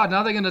my God,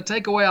 now they're going to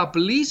take away our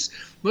police?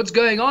 What's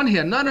going on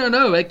here?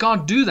 No, they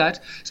can't do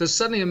that. So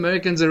suddenly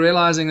Americans are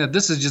realizing that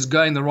this is just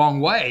going the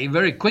wrong way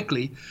very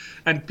quickly.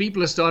 And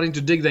people are starting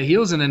to dig their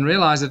heels in and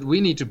realize that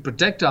we need to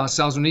protect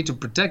ourselves. We need to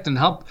protect and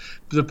help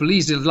the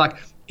police. It's like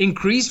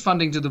increase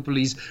funding to the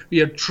police,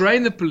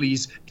 train the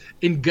police,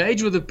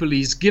 engage with the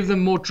police, give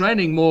them more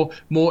training,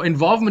 more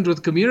involvement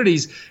with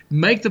communities,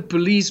 make the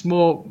police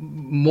more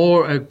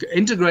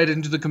integrated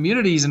into the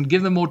communities, and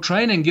give them more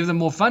training, give them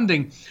more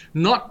funding,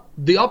 not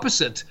the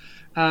opposite.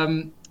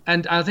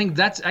 And I think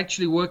that's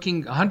actually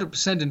working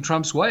 100% in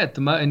Trump's way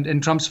in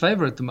Trump's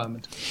favor at the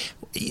moment.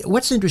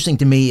 What's interesting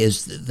to me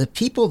is the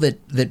people that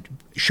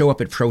show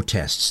up at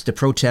protests, the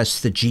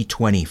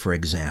G20, for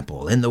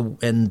example, and the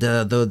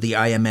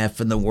IMF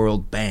and the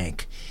World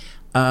Bank.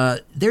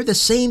 They're the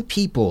same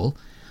people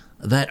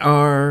that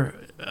are,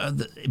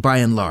 by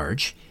and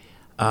large,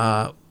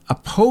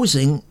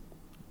 opposing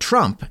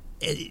Trump.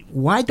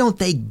 Why don't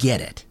they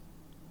get it?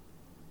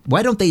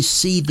 Why don't they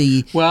see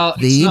the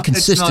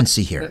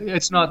inconsistency here?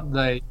 It's not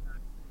they.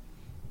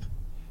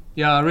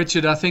 Yeah,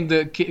 Richard, I think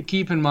that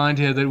keep in mind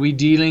here that we're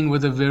dealing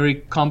with a very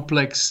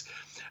complex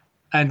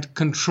and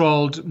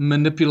controlled,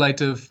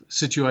 manipulative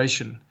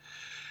situation.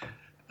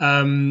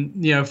 From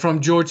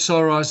George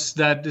Soros,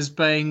 that is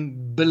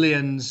paying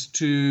billions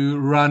to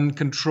run,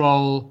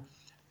 control,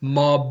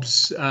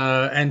 mobs,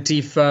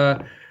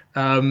 Antifa,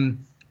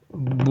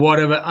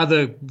 whatever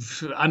other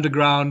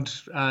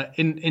underground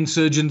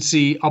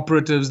insurgency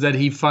operatives that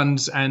he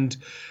funds and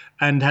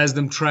has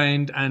them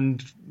trained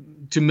and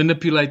to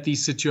manipulate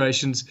these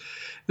situations.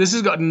 This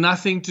has got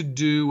nothing to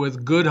do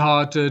with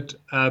good-hearted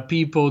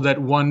people that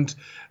want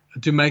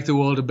to make the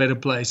world a better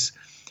place.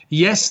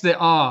 Yes, there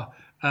are.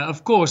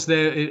 Of course,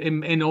 there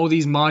in all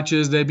these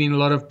marches, there have been a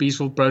lot of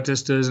peaceful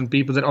protesters and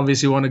people that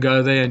obviously want to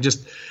go there and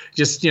just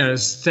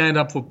stand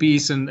up for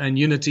peace and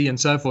unity and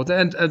so forth.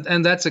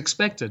 And that's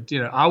expected.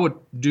 I would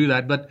do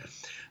that. But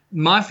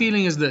my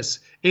feeling is this: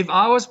 if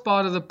I was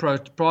part of a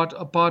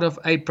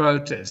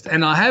protest,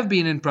 and I have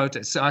been in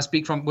protests, so I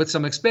speak with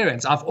some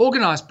experience. I've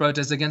organized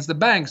protests against the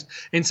banks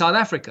in South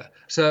Africa,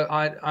 so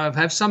I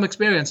have some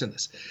experience in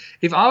this.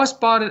 If I was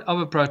part of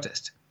a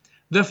protest,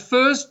 the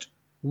first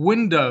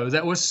window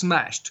that was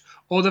smashed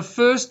or the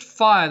first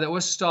fire that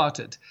was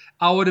started,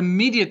 I would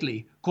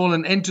immediately call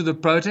an end to the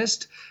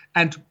protest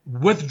and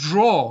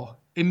withdraw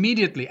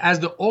immediately as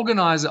the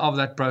organizer of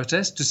that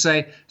protest to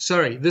say,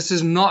 sorry, this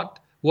is not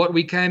what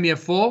we came here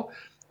for,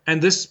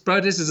 and this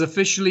protest is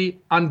officially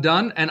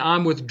undone, and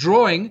I'm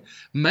withdrawing.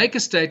 Make a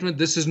statement,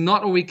 this is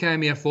not what we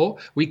came here for.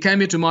 We came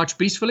here to march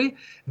peacefully.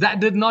 That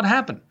did not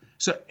happen.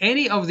 So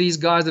any of these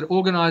guys that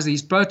organize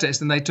these protests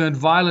and they turned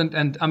violent,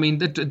 and I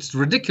mean, it's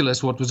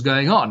ridiculous what was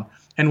going on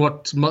and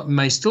what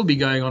may still be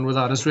going on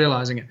without us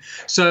realizing it.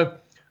 So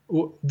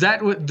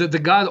the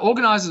guy that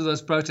organizes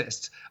those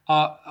protests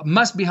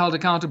must be held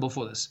accountable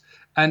for this.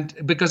 And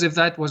because if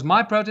that was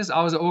my protest,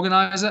 I was the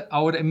organizer, I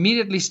would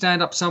immediately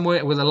stand up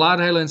somewhere with a loud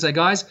hailer and say,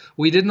 guys,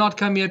 we did not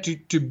come here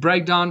to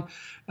break down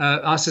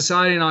our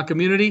society and our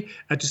community,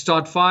 to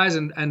start fires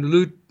and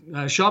loot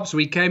shops.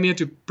 We came here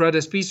to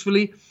protest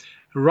peacefully.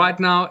 Right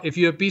now, if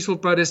you're a peaceful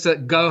protester,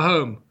 go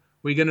home.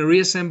 We're going to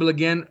reassemble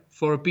again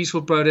for a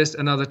peaceful protest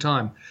another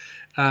time.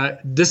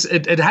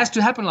 It has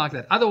to happen like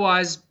that.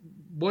 Otherwise,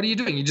 what are you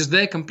doing? You're just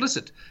there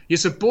complicit. You're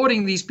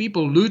supporting these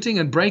people looting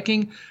and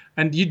breaking,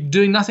 and you're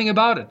doing nothing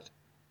about it.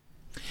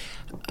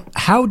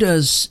 How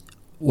does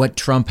what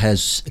Trump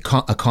has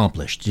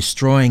accomplished,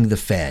 destroying the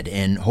Fed,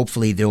 and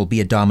hopefully there will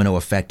be a domino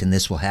effect and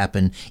this will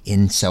happen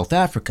in South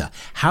Africa,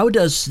 how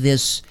does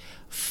this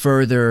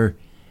further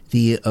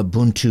the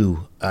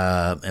Ubuntu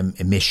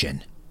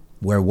mission,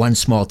 where one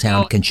small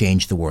town can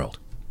change the world?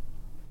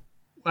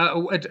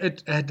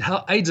 It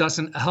aids us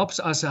and helps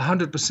us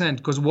 100%,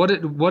 because what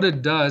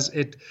it does,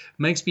 it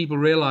makes people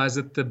realize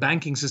that the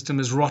banking system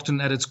is rotten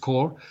at its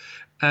core,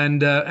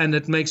 and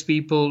it makes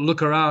people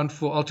look around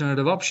for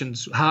alternative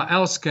options. How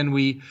else can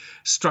we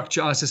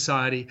structure our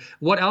society?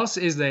 What else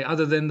is there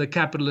other than the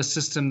capitalist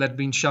system that's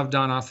been shoved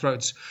down our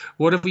throats?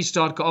 What if we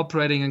start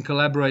cooperating and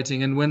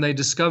collaborating? And when they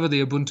discover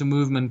the Ubuntu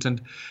movement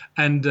and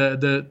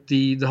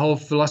the whole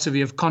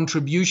philosophy of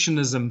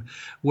contributionism,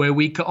 where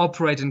we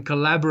cooperate and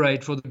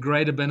collaborate for the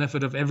greater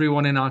benefit of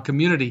everyone in our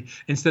community,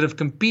 instead of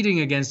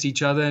competing against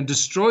each other and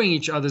destroying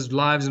each other's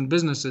lives and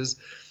businesses.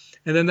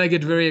 And then they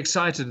get very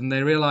excited and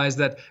they realize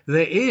that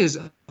there is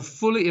a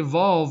fully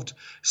evolved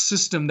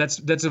system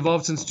that's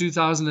evolved since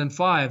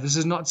 2005. This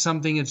is not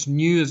something that's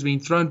new, it's been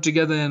thrown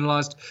together in the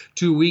last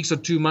 2 weeks or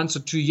 2 months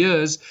or 2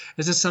 years.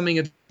 This is something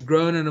that's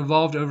grown and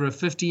evolved over a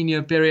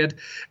 15-year period,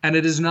 and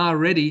it is now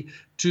ready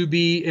to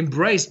be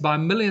embraced by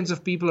millions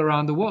of people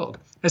around the world,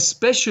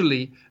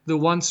 especially the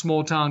one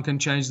small town can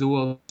change the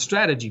world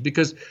strategy,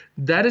 because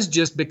that has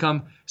just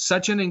become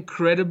such an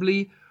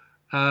incredibly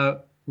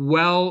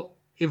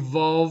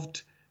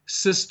well-evolved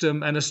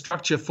system and a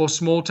structure for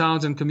small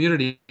towns and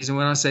communities. And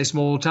when I say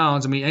small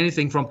towns, I mean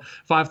anything from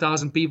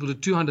 5,000 people to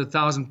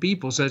 200,000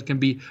 people. So it can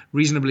be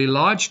reasonably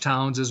large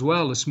towns as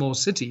well as small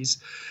cities,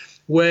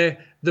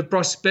 where the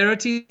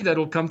prosperity that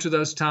will come to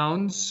those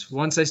towns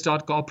once they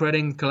start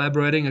cooperating,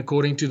 collaborating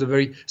according to the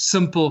very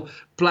simple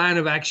plan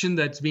of action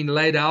that's been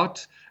laid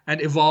out and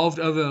evolved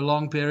over a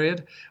long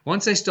period,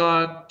 once they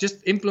start just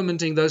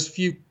implementing those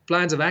few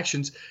plans of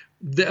actions,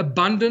 the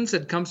abundance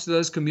that comes to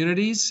those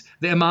communities,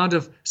 the amount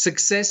of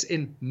success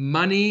in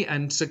money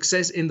and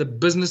success in the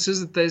businesses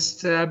that they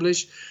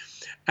establish,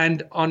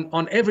 and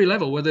on every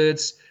level, whether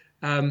it's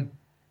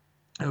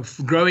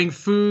growing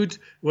food,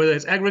 whether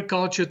it's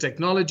agriculture,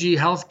 technology,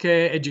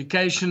 healthcare,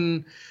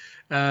 education,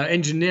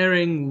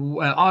 engineering,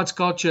 arts,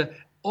 culture,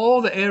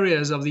 all the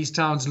areas of these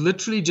towns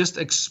literally just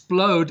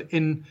explode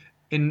in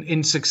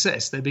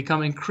success. They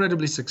become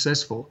incredibly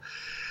successful.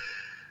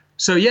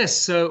 So yes,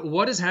 so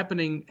what is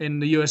happening in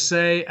the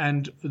USA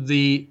and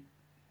the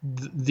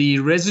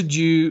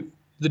residue,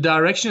 the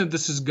direction that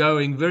this is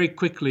going very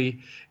quickly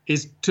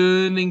is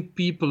turning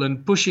people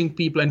and pushing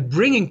people and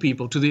bringing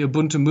people to the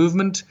Ubuntu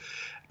movement,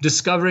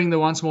 discovering the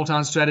one small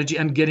town strategy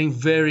and getting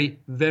very,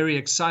 very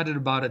excited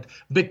about it,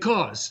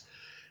 because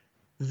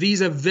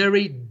these are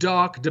very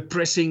dark,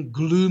 depressing,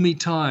 gloomy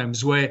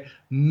times where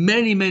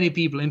many, many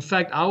people, in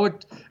fact, I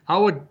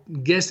would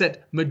guess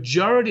that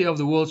majority of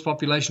the world's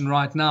population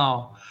right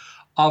now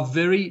are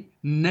very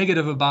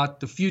negative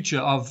about the future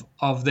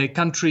of their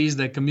countries,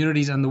 their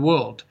communities, and the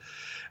world.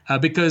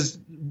 because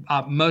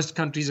most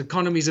countries'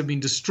 economies have been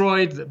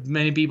destroyed.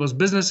 Many people's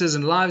businesses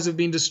and lives have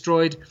been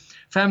destroyed.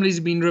 Families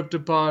have been ripped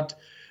apart,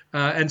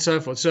 and so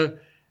forth. So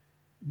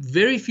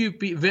very few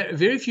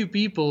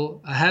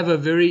people have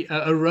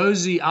a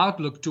rosy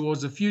outlook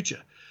towards the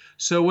future.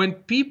 So when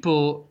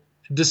people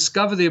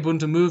discover the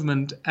Ubuntu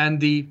movement and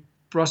the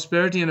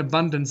prosperity and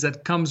abundance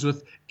that comes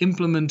with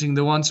implementing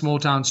the One Small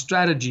Town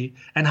strategy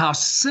and how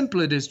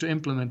simple it is to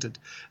implement it,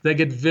 they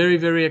get very,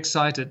 very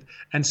excited.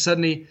 And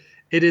suddenly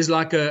it is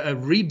like a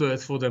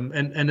rebirth for them.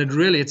 And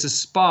it's a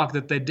spark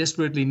that they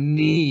desperately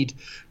need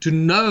to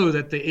know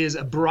that there is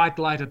a bright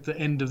light at the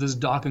end of this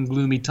dark and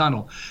gloomy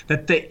tunnel,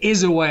 that there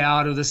is a way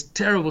out of this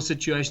terrible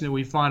situation that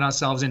we find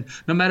ourselves in,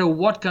 no matter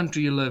what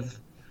country you live.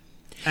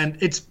 And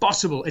it's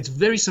possible. It's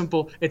very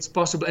simple. It's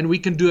possible. And we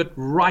can do it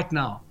right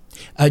now.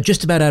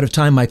 Just about out of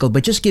time, Michael,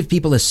 but just give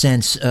people a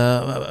sense,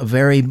 a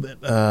very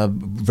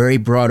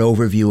broad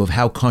overview of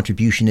how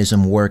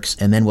contributionism works,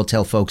 and then we'll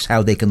tell folks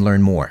how they can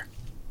learn more.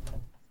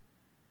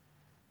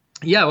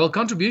 Yeah, well,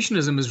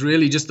 contributionism is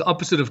really just the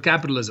opposite of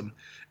capitalism.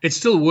 It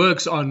still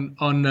works on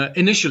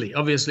initially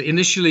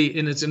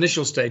in its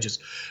initial stages.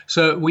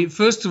 So we,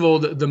 first of all,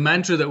 the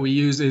mantra that we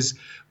use is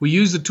we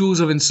use the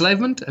tools of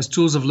enslavement as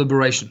tools of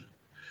liberation.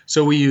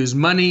 So we use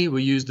money,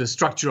 we use the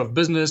structure of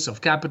business,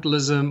 of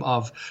capitalism,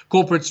 of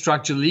corporate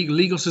structure,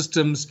 legal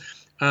systems,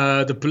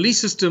 the police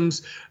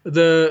systems,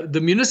 the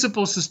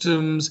municipal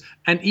systems,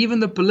 and even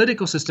the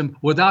political system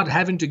without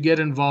having to get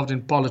involved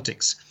in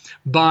politics.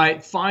 By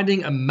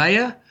finding a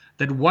mayor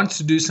that wants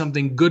to do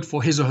something good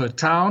for his or her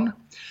town,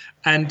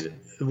 and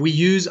we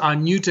use our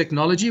new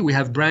technology. We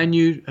have brand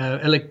new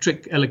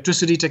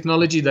electricity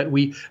technology that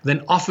we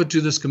then offer to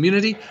this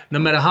community, no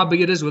matter how big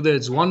it is, whether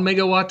it's 1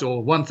 megawatt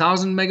or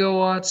 1,000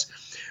 megawatts.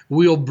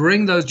 We'll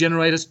bring those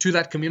generators to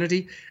that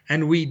community,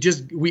 and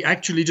we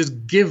actually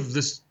just give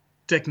this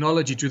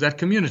technology to that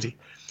community.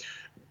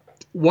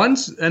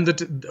 Once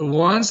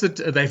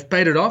that they've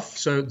paid it off,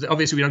 so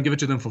obviously we don't give it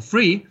to them for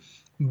free,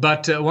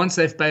 but once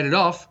they've paid it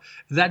off,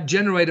 that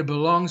generator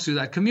belongs to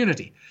that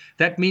community.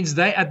 That means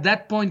they, at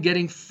that point,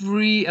 getting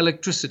free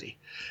electricity.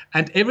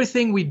 And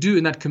everything we do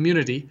in that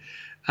community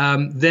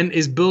then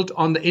is built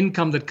on the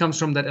income that comes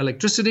from that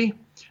electricity,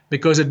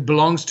 because it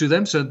belongs to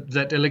them. So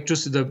that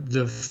electricity,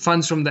 the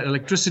funds from that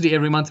electricity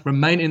every month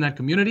remain in that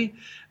community.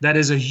 That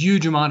is a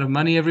huge amount of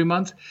money every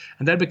month.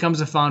 And that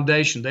becomes a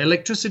foundation. The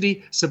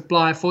electricity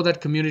supply for that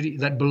community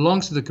that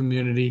belongs to the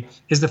community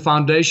is the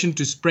foundation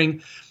to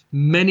spring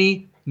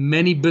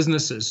many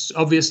businesses,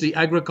 obviously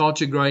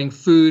agriculture, growing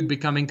food,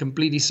 becoming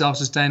completely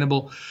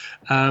self-sustainable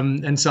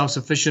and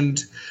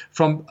self-sufficient,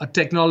 from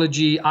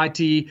technology,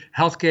 IT,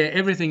 healthcare,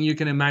 everything you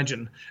can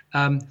imagine.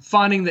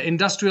 Finding the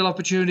industrial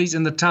opportunities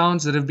in the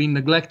towns that have been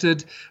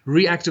neglected,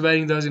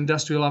 reactivating those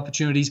industrial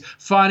opportunities,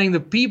 finding the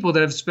people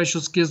that have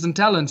special skills and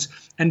talents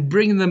and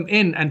bringing them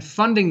in and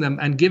funding them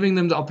and giving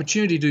them the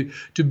opportunity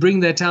to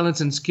bring their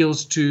talents and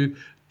skills to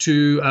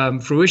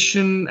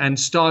fruition and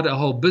start a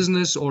whole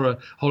business or a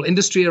whole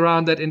industry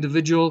around that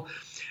individual.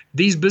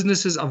 These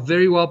businesses are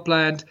very well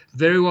planned,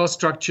 very well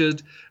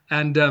structured,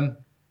 and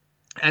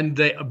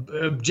the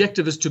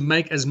objective is to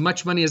make as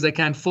much money as they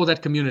can for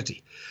that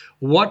community.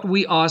 What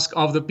we ask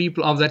of the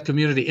people of that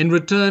community in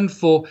return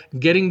for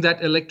getting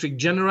that electric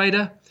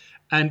generator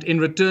and in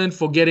return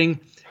for getting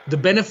the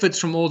benefits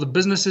from all the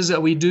businesses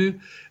that we do,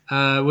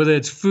 whether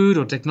it's food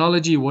or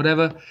technology,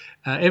 whatever,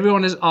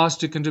 everyone is asked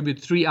to contribute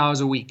 3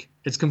 hours a week.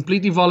 It's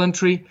completely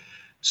voluntary,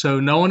 so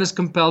no one is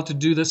compelled to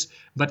do this,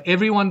 but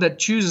everyone that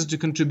chooses to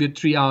contribute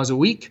 3 hours a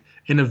week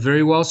in a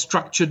very well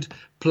structured,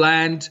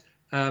 planned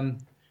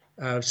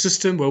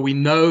system where we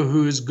know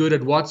who is good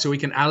at what, so we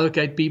can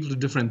allocate people to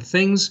different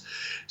things.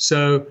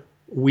 So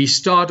we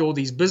start all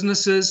these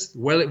businesses,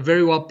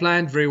 very well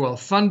planned, very well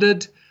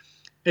funded.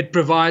 It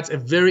provides a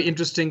very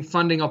interesting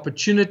funding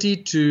opportunity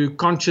to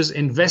conscious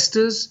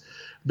investors,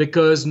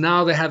 because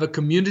now they have a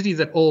community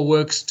that all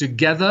works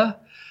together,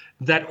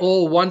 that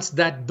all wants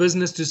that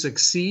business to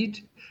succeed,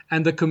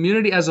 and the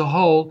community as a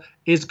whole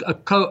is a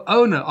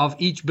co-owner of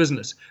each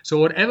business. So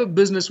whatever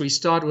business we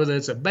start, whether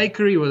it's a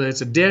bakery, whether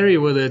it's a dairy,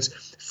 whether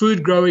it's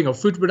food growing or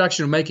food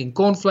production or making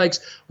cornflakes,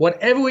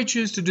 whatever we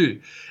choose to do,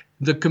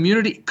 the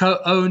community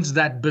co-owns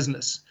that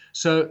business.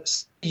 So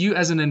you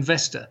as an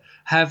investor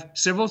have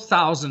several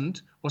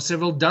thousand or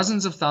several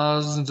dozens of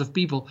thousands of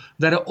people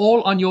that are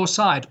all on your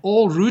side,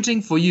 all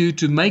rooting for you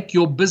to make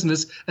your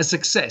business a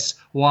success.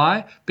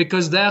 Why?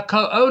 Because they are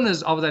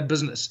co-owners of that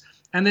business.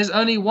 And there's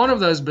only one of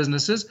those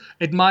businesses.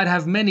 It might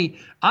have many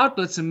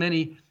outlets and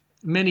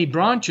many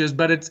branches,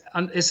 but it's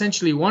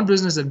essentially one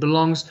business that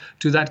belongs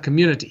to that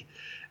community.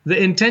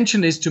 The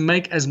intention is to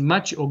make as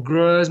much or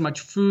grow as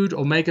much food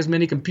or make as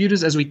many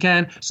computers as we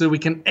can so we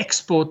can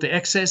export the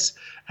excess.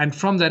 And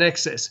from that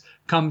excess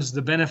comes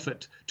the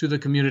benefit to the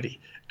community.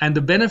 And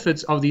the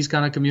benefits of these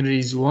kind of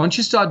communities, once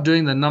you start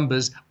doing the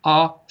numbers,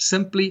 are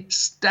simply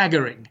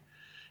staggering.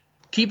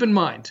 Keep in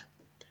mind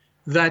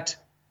that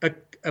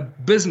a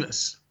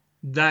business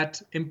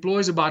that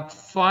employs about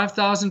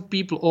 5,000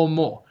 people or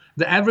more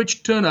The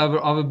average turnover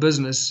of a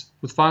business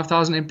with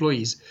 5,000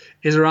 employees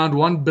is around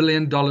 $1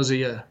 billion a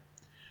year.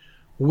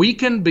 We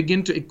can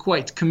begin to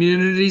equate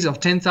communities of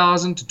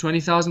 10,000 to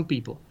 20,000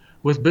 people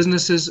with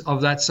businesses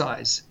of that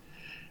size.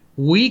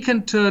 We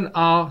can turn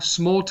our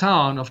small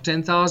town of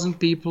 10,000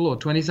 people or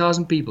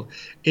 20,000 people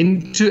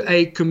into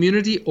a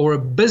community or a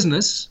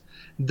business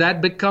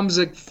that becomes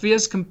a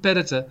fierce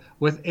competitor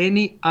with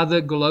any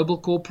other global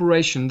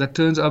corporation that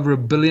turns over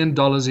 $1 billion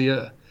a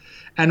year.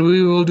 And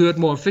we will do it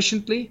more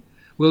efficiently.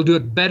 We'll do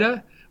it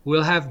better.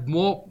 We'll have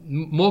more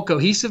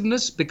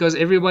cohesiveness because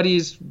everybody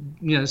is,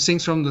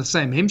 sings from the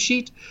same hymn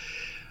sheet.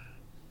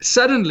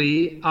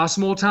 Suddenly, our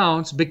small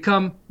towns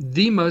become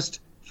the most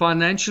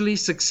financially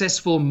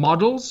successful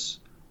models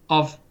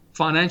of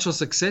financial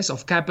success,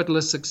 of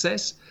capitalist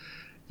success.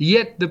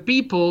 Yet the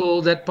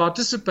people that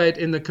participate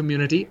in the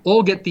community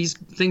all get these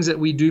things that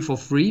we do for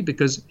free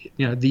because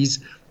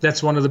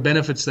that's one of the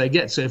benefits they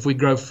get. So if we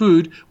grow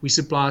food, we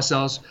supply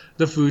ourselves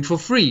the food for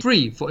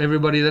free for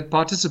everybody that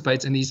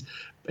participates in these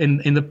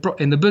in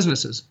the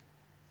businesses.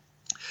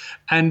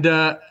 And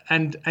while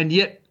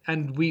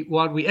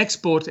we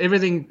export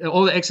everything,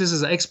 all the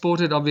excesses are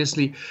exported.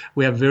 Obviously,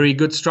 we have very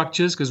good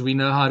structures because we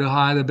know how to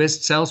hire the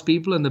best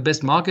salespeople and the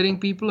best marketing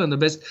people and the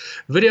best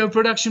video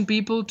production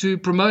people to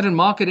promote and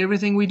market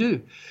everything we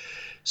do.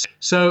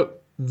 So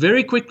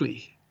very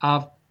quickly,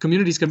 our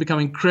communities can become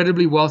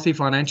incredibly wealthy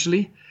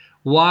financially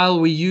while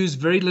we use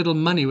very little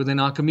money within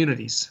our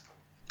communities.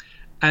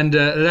 And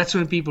that's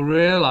when people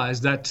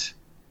realize that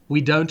we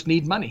don't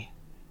need money.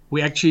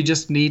 We actually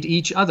just need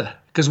each other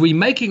because we're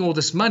making all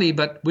this money,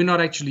 but we're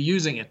not actually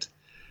using it.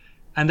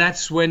 And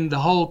that's when the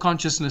whole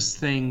consciousness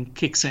thing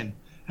kicks in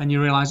and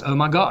you realize, oh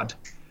my God,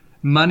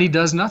 money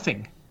does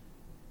nothing.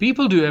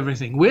 People do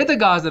everything. We're the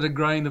guys that are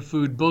growing the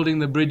food, building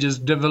the bridges,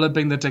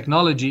 developing the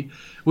technology.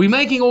 We're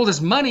making all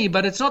this money,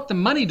 but it's not the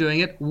money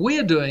doing it.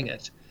 We're doing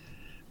it.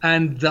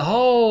 And the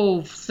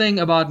whole thing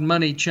about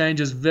money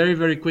changes very,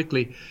 very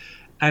quickly.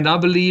 And I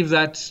believe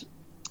that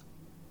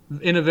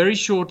in a very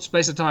short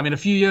space of time, in a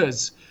few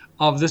years,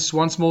 of this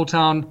one small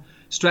town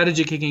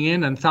strategy kicking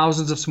in and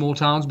thousands of small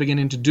towns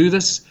beginning to do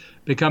this,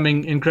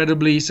 becoming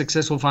incredibly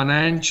successful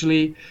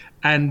financially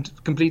and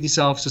completely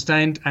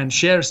self-sustained and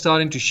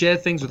starting to share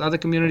things with other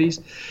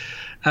communities.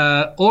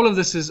 All of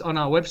this is on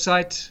our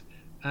website,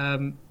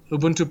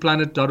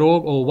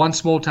 ubuntuplanet.org or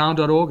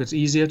onesmalltown.org. It's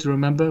easier to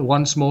remember,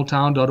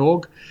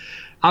 onesmalltown.org.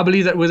 I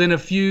believe that within a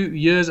few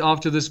years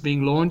after this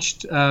being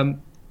launched,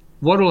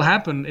 what will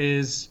happen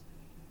is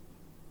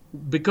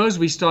because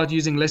we start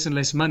using less and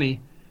less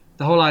money,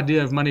 the whole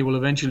idea of money will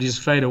eventually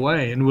just fade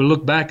away, and we'll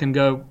look back and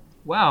go,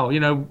 wow,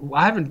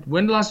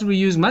 when last did we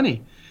use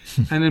money?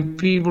 And then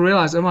people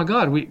realize, oh my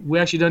God, we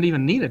actually don't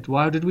even need it.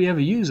 Why did we ever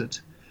use it?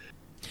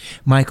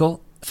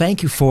 Michael,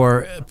 thank you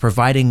for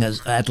providing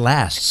us at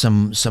last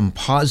some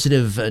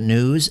positive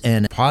news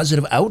and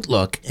positive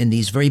outlook in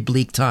these very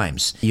bleak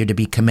times. You're to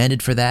be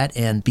commended for that,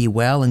 and be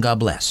well and God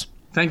bless.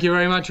 Thank you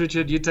very much,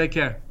 Richard. You take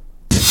care.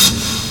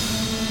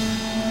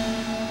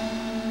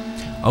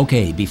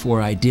 Okay,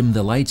 before I dim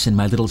the lights in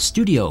my little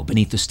studio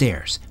beneath the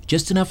stairs,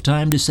 just enough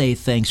time to say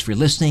thanks for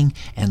listening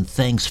and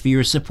thanks for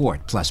your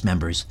support, Plus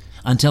members.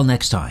 Until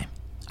next time,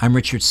 I'm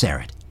Richard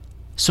Syrett.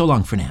 So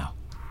long for now.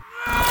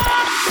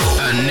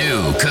 A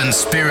new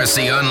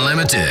Conspiracy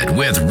Unlimited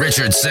with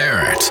Richard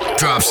Syrett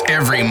drops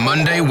every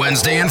Monday,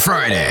 Wednesday, and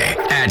Friday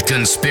at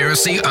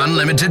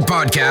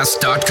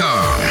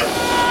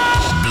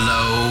conspiracyunlimitedpodcast.com.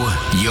 Blow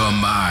your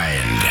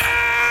mind.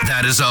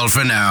 That is all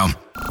for now.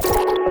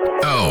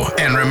 Oh,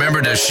 and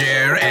remember to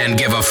share and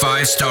give a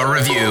 5-star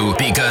review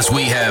because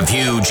we have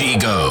huge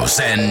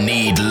egos and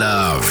need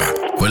love.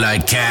 We're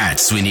like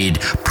cats. We need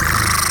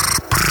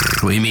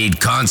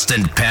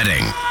constant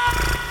petting.